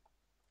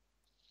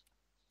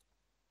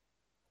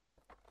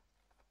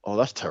 Oh,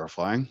 that's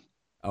terrifying.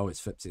 Oh, it's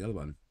flipped to the other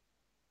one.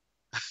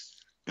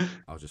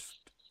 I'll just.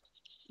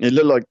 It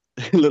looked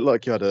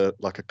like you had a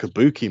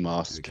kabuki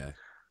mask.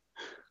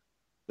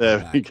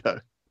 There we go.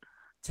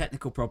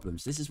 Technical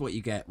problems. This is what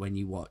you get when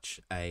you watch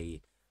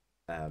a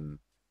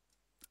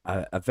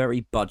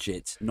very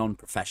budget,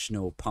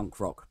 non-professional punk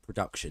rock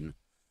production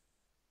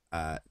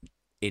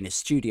in a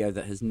studio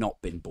that has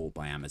not been bought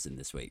by Amazon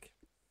this week.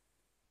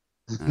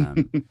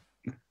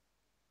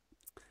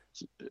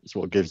 It's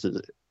what gives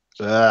it.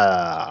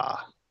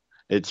 Ah,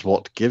 it's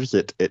what gives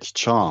it its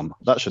charm.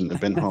 That shouldn't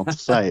have been hard to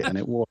say, and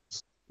it was.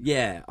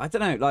 Yeah, I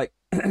don't know. Like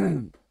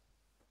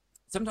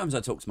sometimes I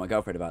talk to my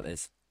girlfriend about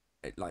this,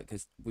 like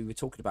because we were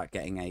talking about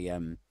getting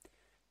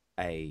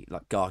a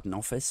like garden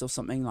office or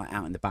something like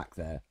out in the back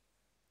there,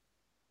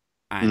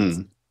 and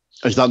Mm.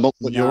 Is that not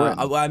what you're no, in?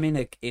 I'm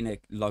in a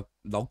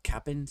log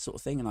cabin sort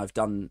of thing, and I've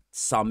done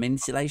some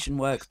insulation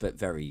work, but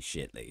very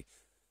shitly.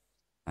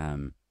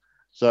 Um,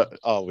 So,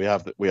 oh, we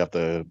have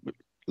the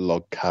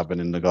log cabin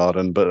in the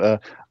garden,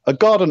 but a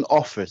garden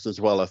office as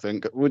well. I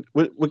think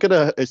we're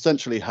gonna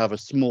essentially have a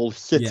small yeah,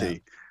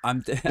 city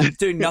I'm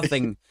doing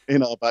nothing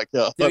in our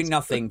backyard. doing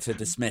nothing to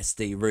dismiss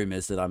the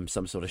rumours that I'm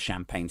some sort of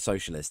champagne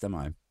socialist, am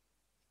I?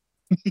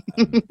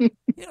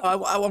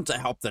 I want to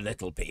help the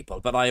little people,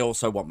 but I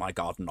also want my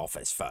garden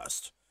office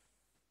first.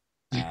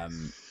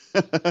 Um,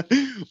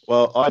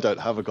 Well, I don't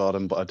have a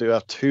garden, but I do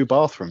have two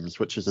bathrooms,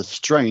 which is a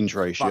strange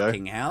ratio.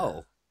 fucking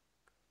hell.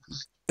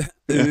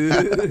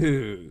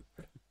 Ooh,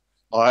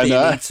 I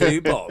know. Billy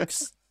Two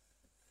Box.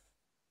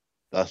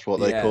 That's what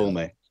they Yeah. call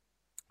me.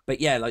 But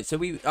yeah, like so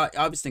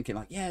I was thinking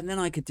like, yeah, and then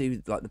I could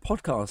do like the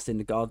podcast in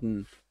the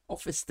garden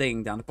office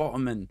thing down the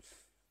bottom and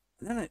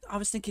then I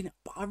was thinking,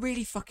 but I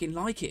really fucking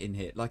like it in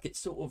here. Like it's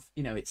sort of,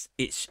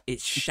 it's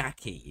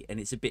shacky and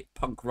it's a bit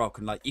punk rock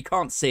and like you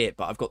can't see it,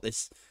 but I've got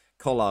this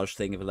collage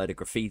thing of a load of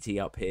graffiti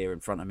up here in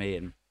front of me,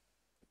 and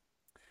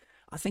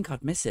I think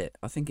I'd miss it.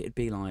 I think it'd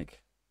be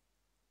like,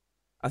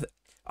 I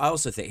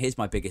also think here's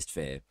my biggest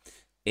fear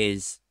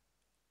is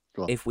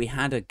Go on. if we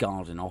had a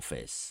garden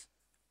office,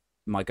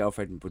 my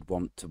girlfriend would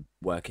want to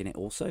work in it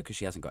also because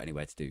she hasn't got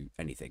anywhere to do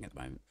anything at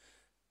the moment.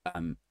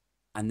 Um,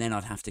 and then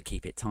I'd have to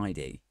keep it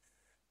tidy,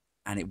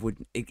 and it would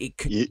it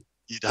could You'd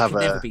it have could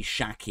never a be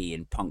shacky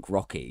and punk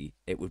rocky.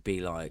 It would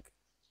be like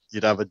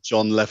you'd have a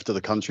John left of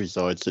the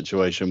countryside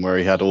situation where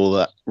he had all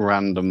that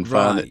random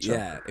right, furniture.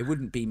 yeah. It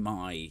wouldn't be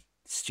my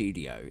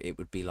studio. It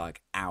would be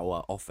like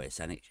our office,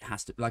 and it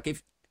has to like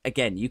if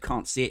again you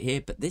can't see it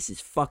here, but this is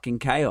fucking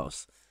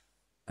chaos.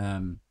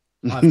 Um,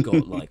 I've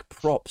got like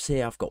props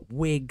here. I've got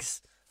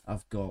wigs.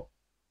 I've got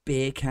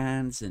beer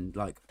cans and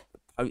like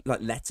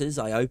letters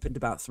I opened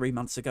about 3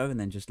 months ago and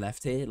then just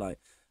left here. Like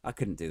I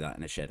couldn't do that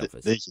in a shed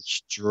office. These are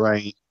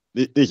strange.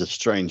 These are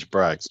strange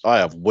brags. I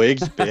have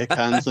wigs, beer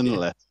cans, and Yeah.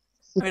 letters.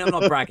 I mean, I'm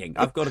not bragging.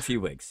 I've got a few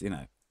wigs, you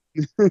know.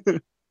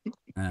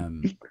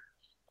 Um,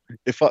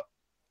 If I,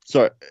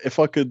 sorry, if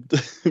I could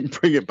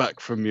bring it back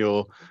from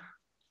your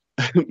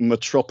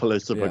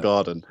metropolis of a yeah.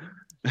 garden,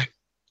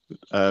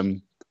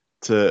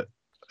 to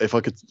if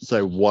I could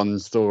say one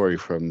story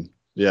from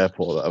the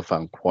airport that I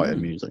found quite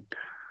amusing.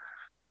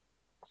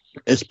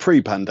 It's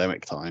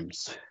pre-pandemic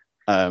times,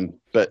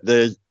 but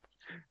there's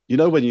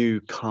when you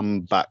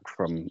come back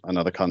from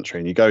another country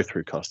and you go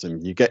through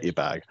customs, you get your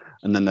bag,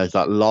 and then there's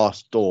that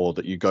last door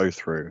that you go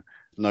through,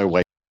 no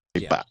way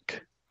Yeah.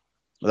 back.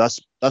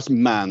 That's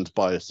manned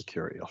by a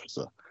security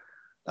officer,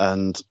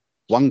 and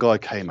one guy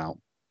came out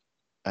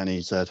and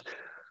he said,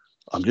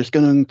 "I'm just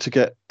going to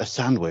get a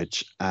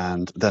sandwich,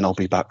 and then I'll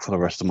be back for the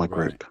rest of my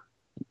group."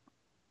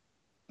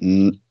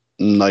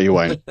 No, you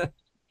won't.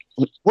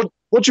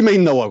 What do you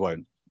mean? No, I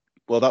won't.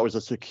 Well, that was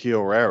a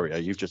secure area.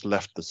 You've just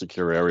left the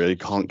secure area. You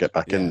can't get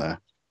back in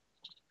there.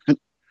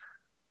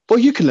 Well,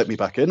 you can let me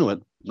back in. I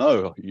went,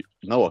 no,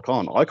 I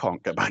can't. I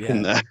can't get back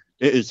in there.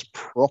 It is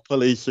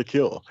properly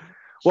secure.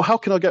 Well, how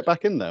can I get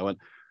back in there? I went,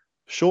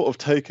 short of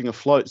taking a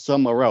flight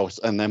somewhere else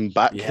and then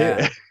back here,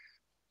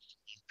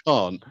 you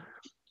can't.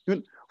 He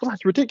went, well,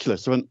 that's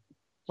ridiculous. I went,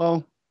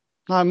 well,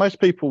 no, most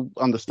people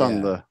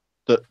understand the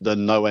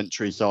no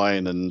entry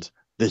sign and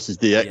this is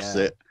the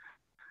exit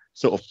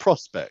sort of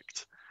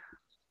prospect.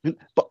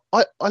 But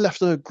I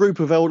left a group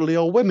of elderly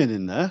old women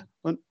in there.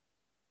 Went,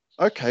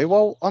 okay,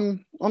 well,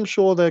 I'm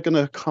sure they're going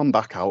to come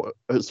back out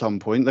at some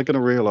point. They're going to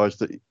realise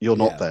that you're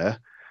not there.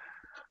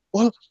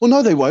 Well,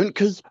 no, they won't,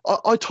 because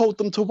I told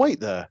them to wait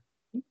there.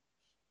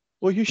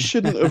 Well, you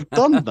shouldn't have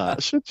done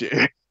that, should you?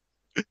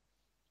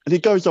 And he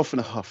goes off in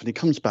a huff, and he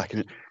comes back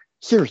and,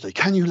 seriously,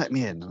 can you let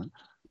me in?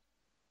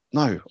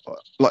 No,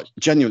 like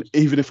genuinely,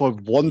 even if I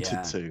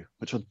wanted to,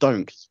 which I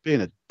don't, because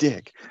being a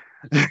dick.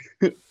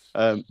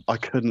 I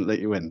couldn't let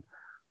you in.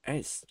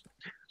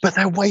 But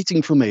they're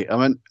waiting for me. I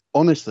mean,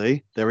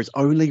 honestly, there is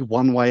only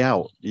one way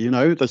out.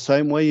 The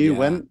same way you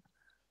went.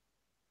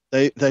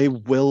 They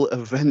will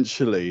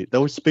eventually.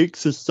 They'll speak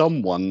to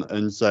someone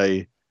and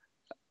say,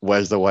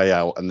 "Where's the way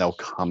out?" And they'll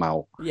come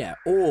out. Yeah,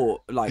 or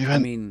like I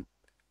mean,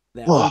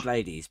 they're old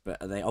ladies,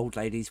 but are they old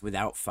ladies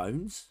without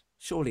phones?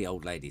 Surely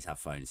old ladies have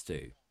phones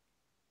too.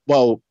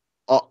 Well,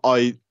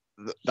 I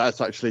that's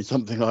actually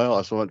something I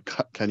asked. I went,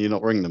 can you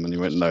not ring them? And he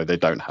went, no, they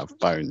don't have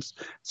phones.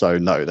 So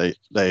no,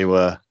 they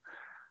were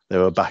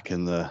back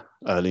in the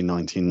early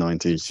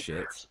 1990s.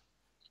 Shit.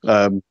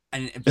 But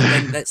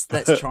then let's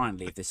try and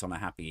leave this on a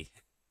happy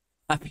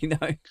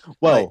note.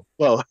 Well.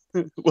 What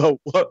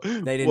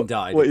they didn't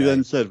die. What he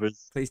then said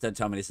was, please don't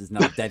tell me this is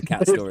another dead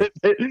cat story.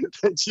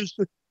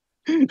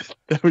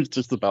 There was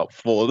just about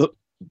four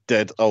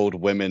dead old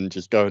women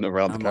just going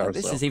around the I'm like,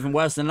 this carousel. is even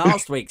worse than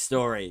last week's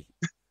story.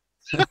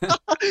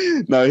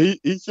 No,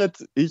 he said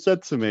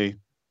to me,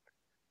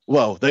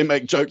 well, they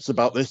make jokes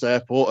about this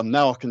airport, and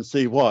now I can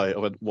see why. I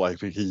went, why?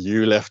 Because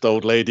you left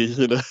old ladies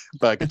in a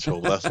baggage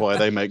hall. That's why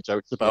they make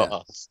jokes about Yeah,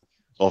 us.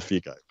 Off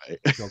you go, mate.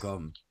 jog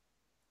on.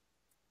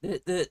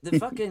 The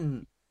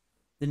fucking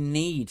the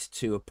need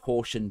to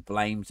apportion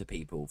blame to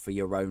people for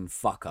your own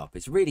fuck up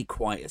is really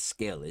quite a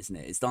skill, isn't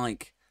it? It's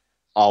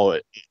Oh,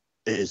 it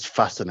is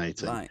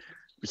fascinating. like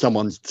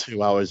Someone's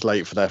 2 hours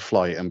late for their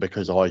flight, and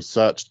because I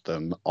searched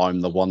them,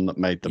 I'm the one that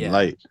made them yeah,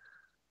 late.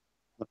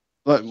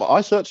 Like,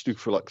 I searched you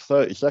for like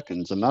 30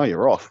 seconds, and now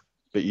you're off.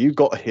 But you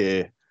got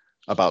here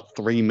about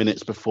 3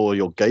 minutes before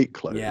your gate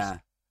closed. yeah.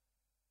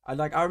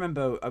 I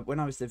remember when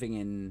I was living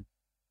in,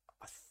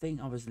 I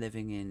think I was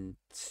living in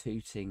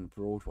Tooting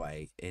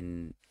Broadway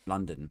in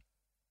London,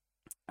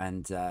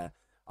 and I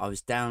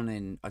was down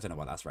in, I don't know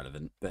why that's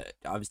relevant, but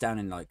I was down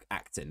in like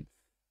Acton,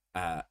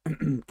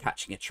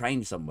 catching a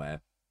train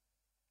somewhere,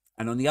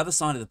 and on the other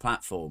side of the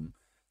platform,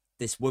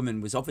 this woman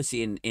was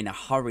obviously in a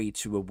hurry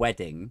to a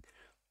wedding,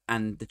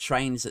 and the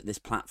trains at this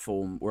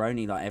platform were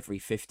only like every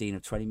 15 or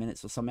 20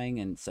 minutes or something,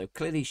 and so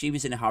clearly she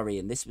was in a hurry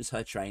and this was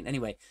her train.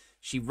 Anyway,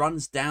 she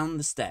runs down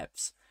the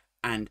steps,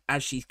 and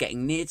as she's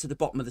getting near to the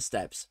bottom of the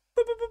steps,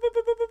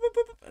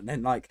 and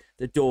then like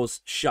the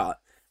doors shut,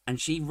 and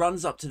she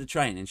runs up to the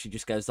train and she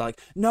just goes like,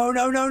 no,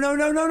 no, no, no,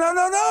 no, no, no,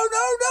 no, no,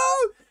 no,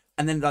 no,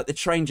 and then like the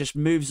train just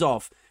moves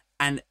off,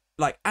 and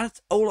like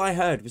all I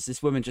heard was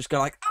this woman just go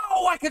like,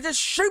 oh, I could just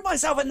shoot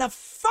myself in the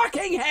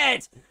fucking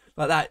head,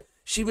 like that.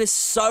 She was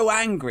so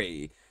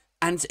angry,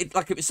 and it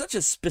was such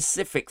a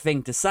specific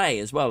thing to say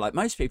as well. Like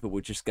most people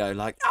would just go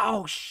like,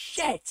 oh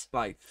shit,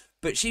 like,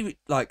 but she,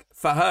 like,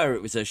 for her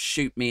it was a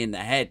shoot me in the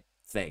head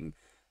thing,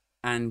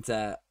 and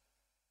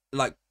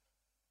like,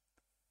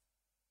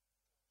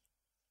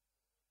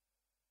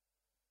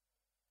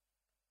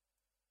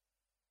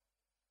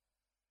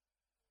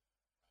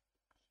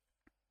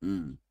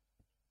 mm,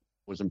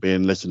 Wasn't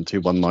being listened to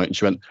one night, and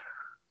she went,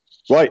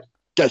 right,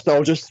 guess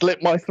I'll just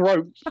slit my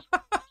throat.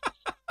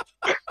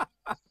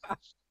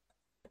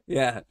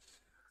 yeah,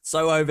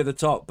 so over the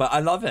top, but I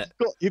love it.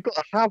 You've got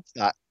to have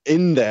that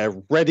in there,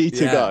 ready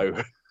to Yeah,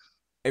 go.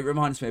 it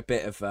reminds me a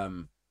bit of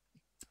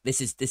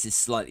this is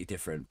slightly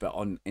different, but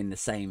on in the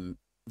same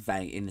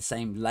vein, in the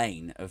same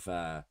lane of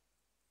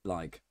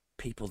like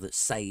people that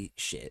say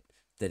shit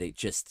that it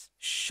just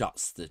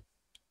shuts the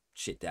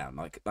shit down.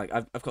 Like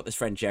I've got this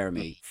friend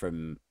Jeremy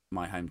from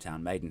my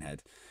hometown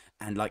Maidenhead,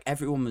 and like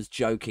everyone was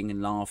joking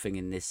and laughing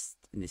in this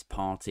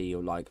party,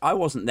 or like I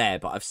wasn't there,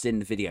 but I've seen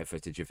the video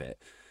footage of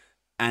it,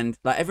 and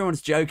like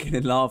everyone's joking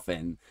and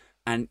laughing,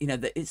 and you know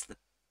that it's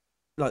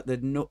like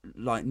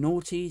like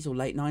noughties or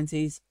late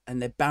 90s,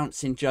 and they're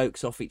bouncing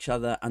jokes off each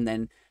other, and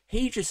then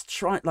he just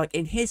tried, like,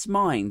 in his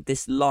mind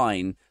this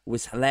line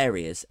was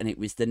hilarious and it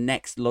was the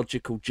next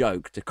logical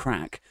joke to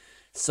crack.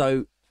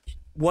 So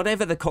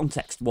whatever the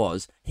context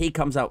was, he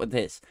comes out with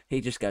this. He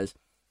just goes,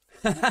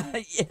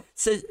 yeah,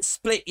 so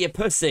split your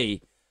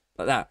pussy,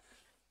 like that,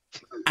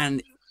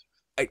 and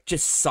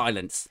just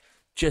silence.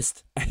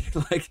 Just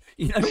like,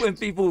 when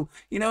people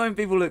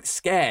look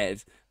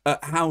scared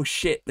at how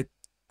shit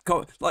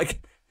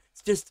like,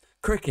 it's just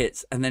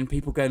crickets, and then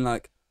people going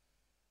like,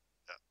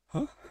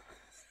 huh?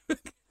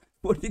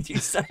 What did you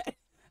say?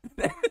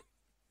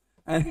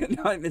 And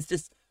like, there's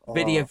just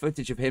video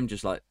footage of him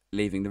just like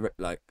leaving the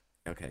like,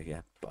 okay,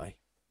 yeah, bye.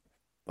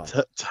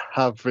 To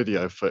have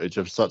video footage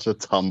of such a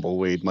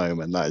tumbleweed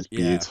moment, that is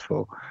Yeah.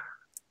 beautiful.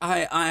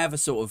 I have a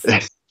sort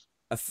of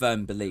a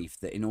firm belief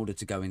that in order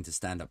to go into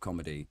stand-up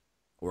comedy,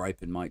 or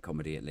open mic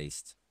comedy at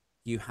least,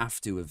 you have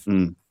to have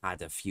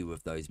had a few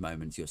of those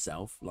moments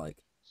yourself. Like,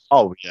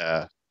 Oh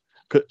yeah,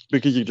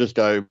 because you just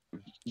go,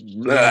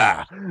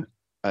 yeah,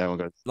 everyone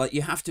goes, like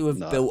you have to have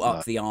no, built up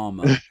no. the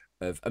armor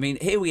of, I mean,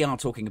 here we are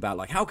talking about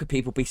like, how could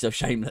people be so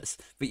shameless,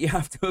 but you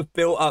have to have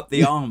built up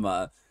the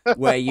armor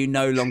where you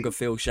no longer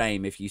feel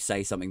shame if you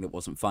say something that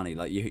wasn't funny.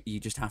 Like you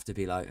just have to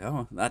be like,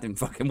 oh, that didn't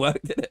fucking work,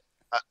 did it?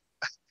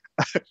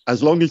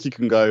 As long as you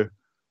can go,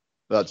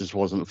 that just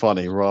wasn't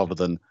funny, rather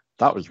than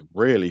that was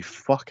really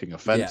fucking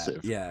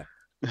offensive. Yeah,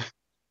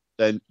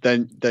 Then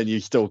you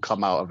still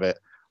come out of it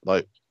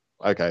like,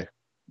 okay,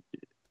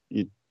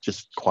 you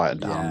just quiet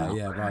down now.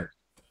 yeah, right.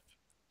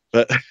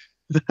 But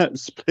that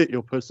split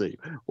your pussy.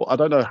 Well, I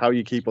don't know how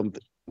you keep on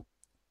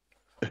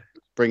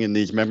bringing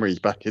these memories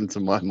back into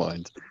my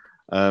mind.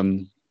 A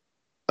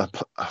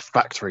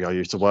factory I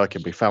used to work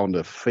in, we found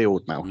a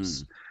field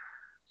mouse,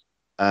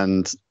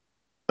 and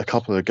a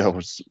couple of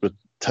girls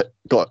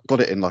got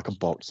it in like a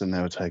box, and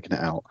they were taking it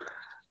out,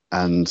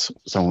 and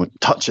someone went,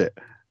 touch it,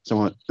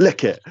 someone went,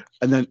 lick it,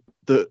 and then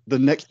the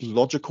next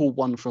logical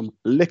one from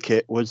lick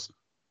it was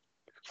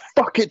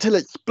fuck it till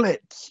it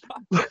splits.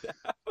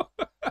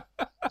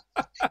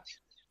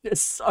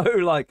 Just so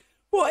like,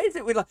 what is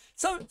it with like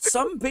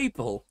some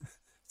people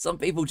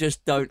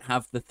just don't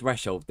have the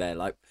threshold there.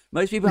 Like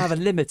most people have a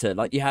limiter,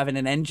 like you have in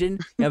an engine,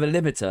 you have a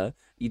limiter,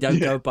 you don't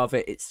go above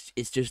it,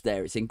 it's just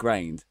there, it's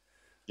ingrained.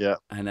 Yeah.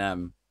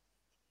 And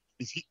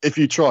if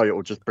you try, it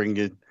will just bring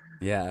you.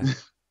 Yeah.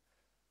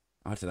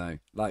 I don't know.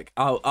 Like,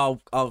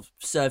 I'll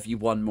serve you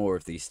one more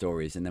of these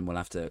stories, and then we'll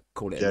have to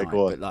call it a Yeah, night.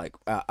 go on. But like,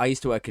 I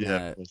used to work in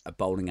Yeah. a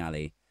bowling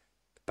alley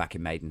back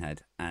in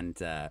Maidenhead,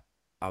 and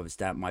I was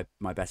down.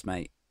 My best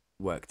mate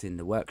worked in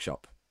the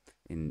workshop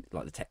in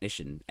like the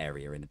technician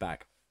area in the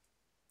back,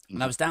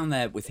 and I was down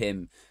there with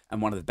him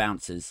and one of the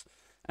bouncers,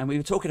 and we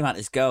were talking about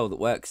this girl that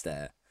works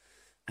there,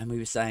 and we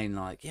were saying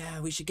like, yeah,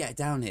 we should get her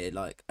down here,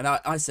 like, and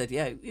I said,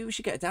 yeah, we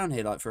should get her down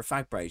here, like, for a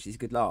fag break. She's a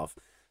good laugh,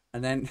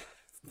 and then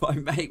my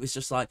mate was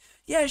just like,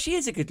 yeah, she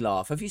is a good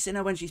laugh. Have you seen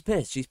her when she's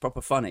pissed? She's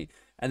proper funny.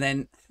 And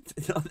then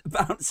the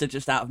bouncer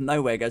just out of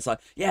nowhere goes like,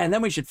 yeah, and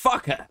then we should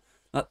fuck her.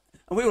 Like,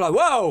 and we were like,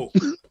 whoa,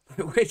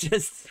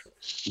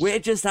 we're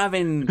just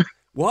having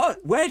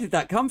what? Where did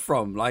that come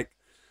from? Like,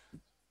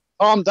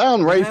 Calm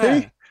down,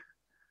 rapey. yeah.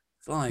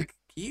 It's like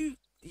you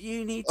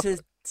need to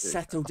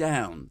settle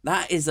down.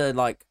 That is a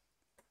like.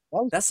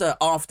 That's a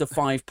after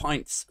 5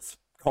 pints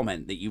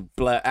comment that you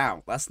blurt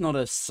out. That's not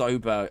a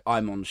sober,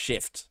 I'm on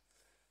shift,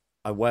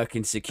 I work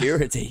in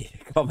security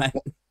comment.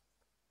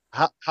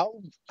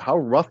 How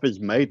rough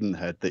is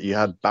Maidenhead that you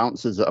had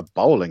bouncers at a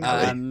bowling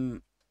alley?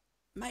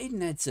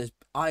 Maidenhead's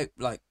I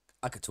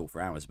could talk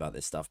for hours about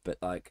this stuff, but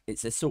like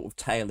it's a sort of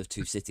tale of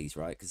two cities,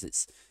 right? Because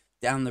it's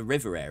down the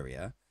river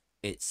area.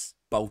 It's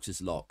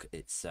Bolter's Lock.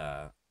 It's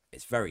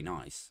very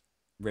nice.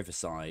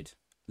 Riverside.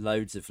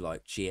 Loads of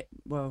like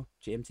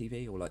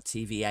GMTV or like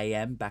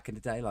TVAM back in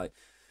the day, like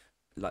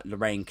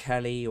Lorraine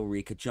Kelly,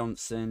 Ulrika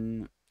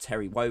Johnson,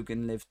 Terry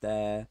Wogan lived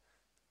there.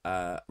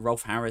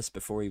 Rolf Harris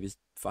before he was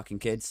fucking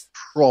kids.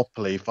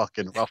 Properly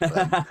fucking rough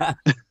then.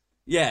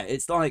 Yeah,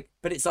 it's like,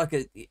 but it's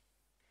like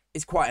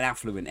it's quite an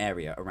affluent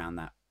area around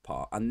that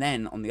part. And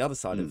then on the other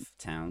side of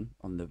town,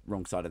 on the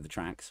wrong side of the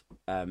tracks,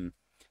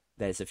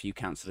 there's a few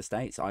council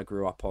estates. I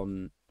grew up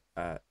on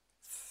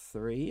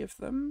 3 of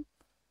them.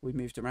 We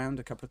moved around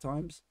a couple of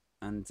times,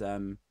 and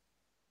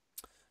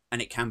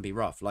it can be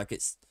rough. Like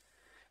it's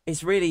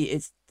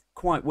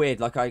quite weird.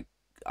 Like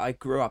I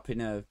grew up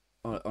on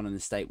an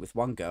estate with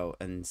one girl,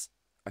 and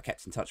I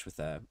kept in touch with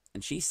her,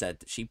 and she said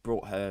that she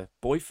brought her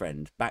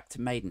boyfriend back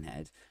to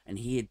Maidenhead, and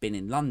he had been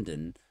in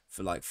London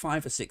for like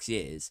 5 or 6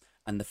 years,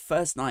 and the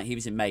first night he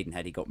was in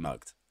Maidenhead, he got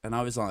mugged, and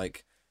I was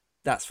like,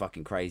 that's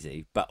fucking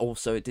crazy. But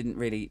also, it didn't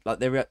really like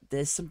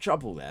there's some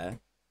trouble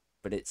there,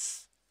 but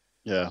it's.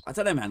 Yeah. I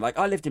don't know, man. Like,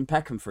 I lived in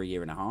Peckham for 1.5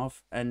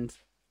 years, and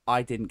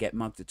I didn't get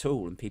mugged at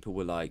all. And people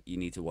were like, you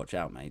need to watch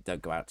out, mate.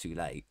 Don't go out too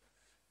late.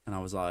 And I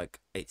was like,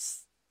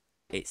 it's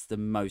the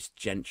most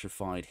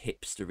gentrified,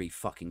 hipstery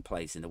fucking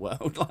place in the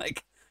world.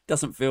 Like,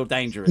 doesn't feel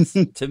dangerous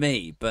to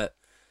me. But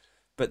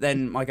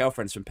then my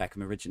girlfriend's from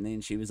Peckham originally,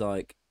 and she was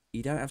like,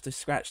 you don't have to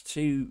scratch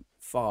too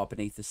far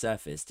beneath the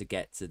surface to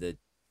get to the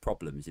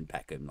problems in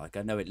Peckham. Like,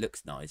 I know it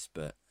looks nice,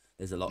 but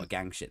there's a lot of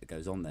gang shit that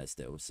goes on there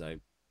still. So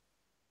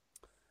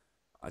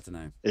I don't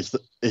know.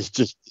 It's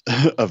just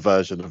a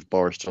version of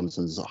Boris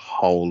Johnson's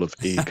whole of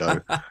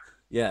ego.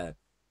 Yeah,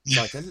 it's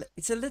like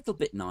it's a little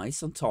bit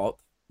nice on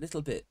top,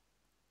 little bit.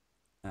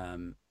 I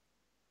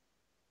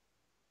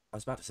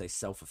was about to say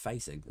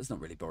self-effacing. That's not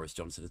really Boris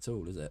Johnson at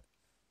all, is it?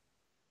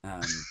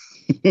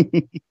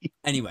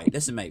 Anyway,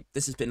 listen, mate.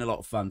 This has been a lot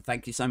of fun.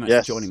 Thank you so much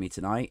for joining me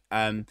tonight.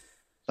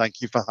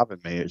 Thank you for having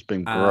me. It's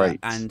been great.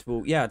 And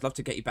well, yeah, I'd love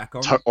to get you back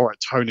on. All right,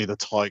 Tony the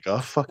Tiger.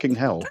 Fucking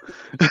hell.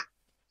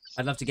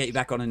 I'd love to get you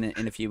back on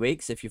in a few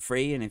weeks if you're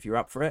free and if you're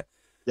up for it.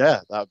 Yeah,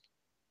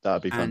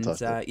 that'd be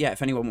fantastic. And yeah,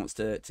 if anyone wants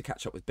to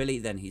catch up with Billy,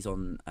 then he's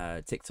on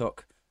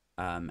TikTok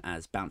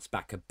as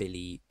Bouncebacker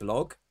Billy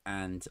Blog,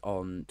 and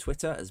on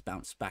Twitter as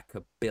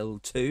Bouncebacker Bill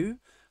 2,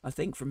 I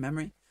think, from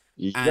memory.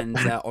 Yep. And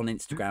on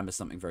Instagram as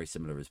something very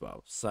similar as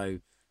well. So,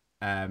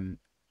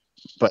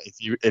 but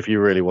if you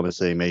really want to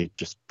see me,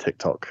 just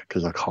TikTok,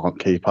 because I can't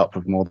keep up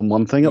with more than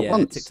one thing at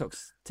once.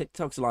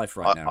 TikTok's life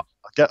right now.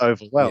 I get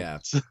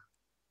overwhelmed. Yeah.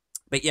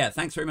 But yeah,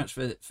 thanks very much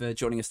for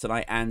joining us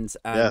tonight. And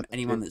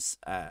anyone that's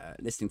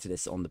listening to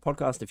this on the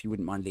podcast, if you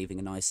wouldn't mind leaving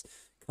a nice,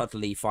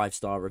 cuddly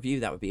 5-star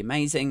review, that would be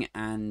amazing.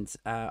 And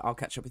I'll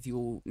catch up with you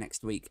all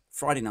next week,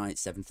 Friday night,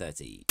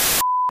 7:30.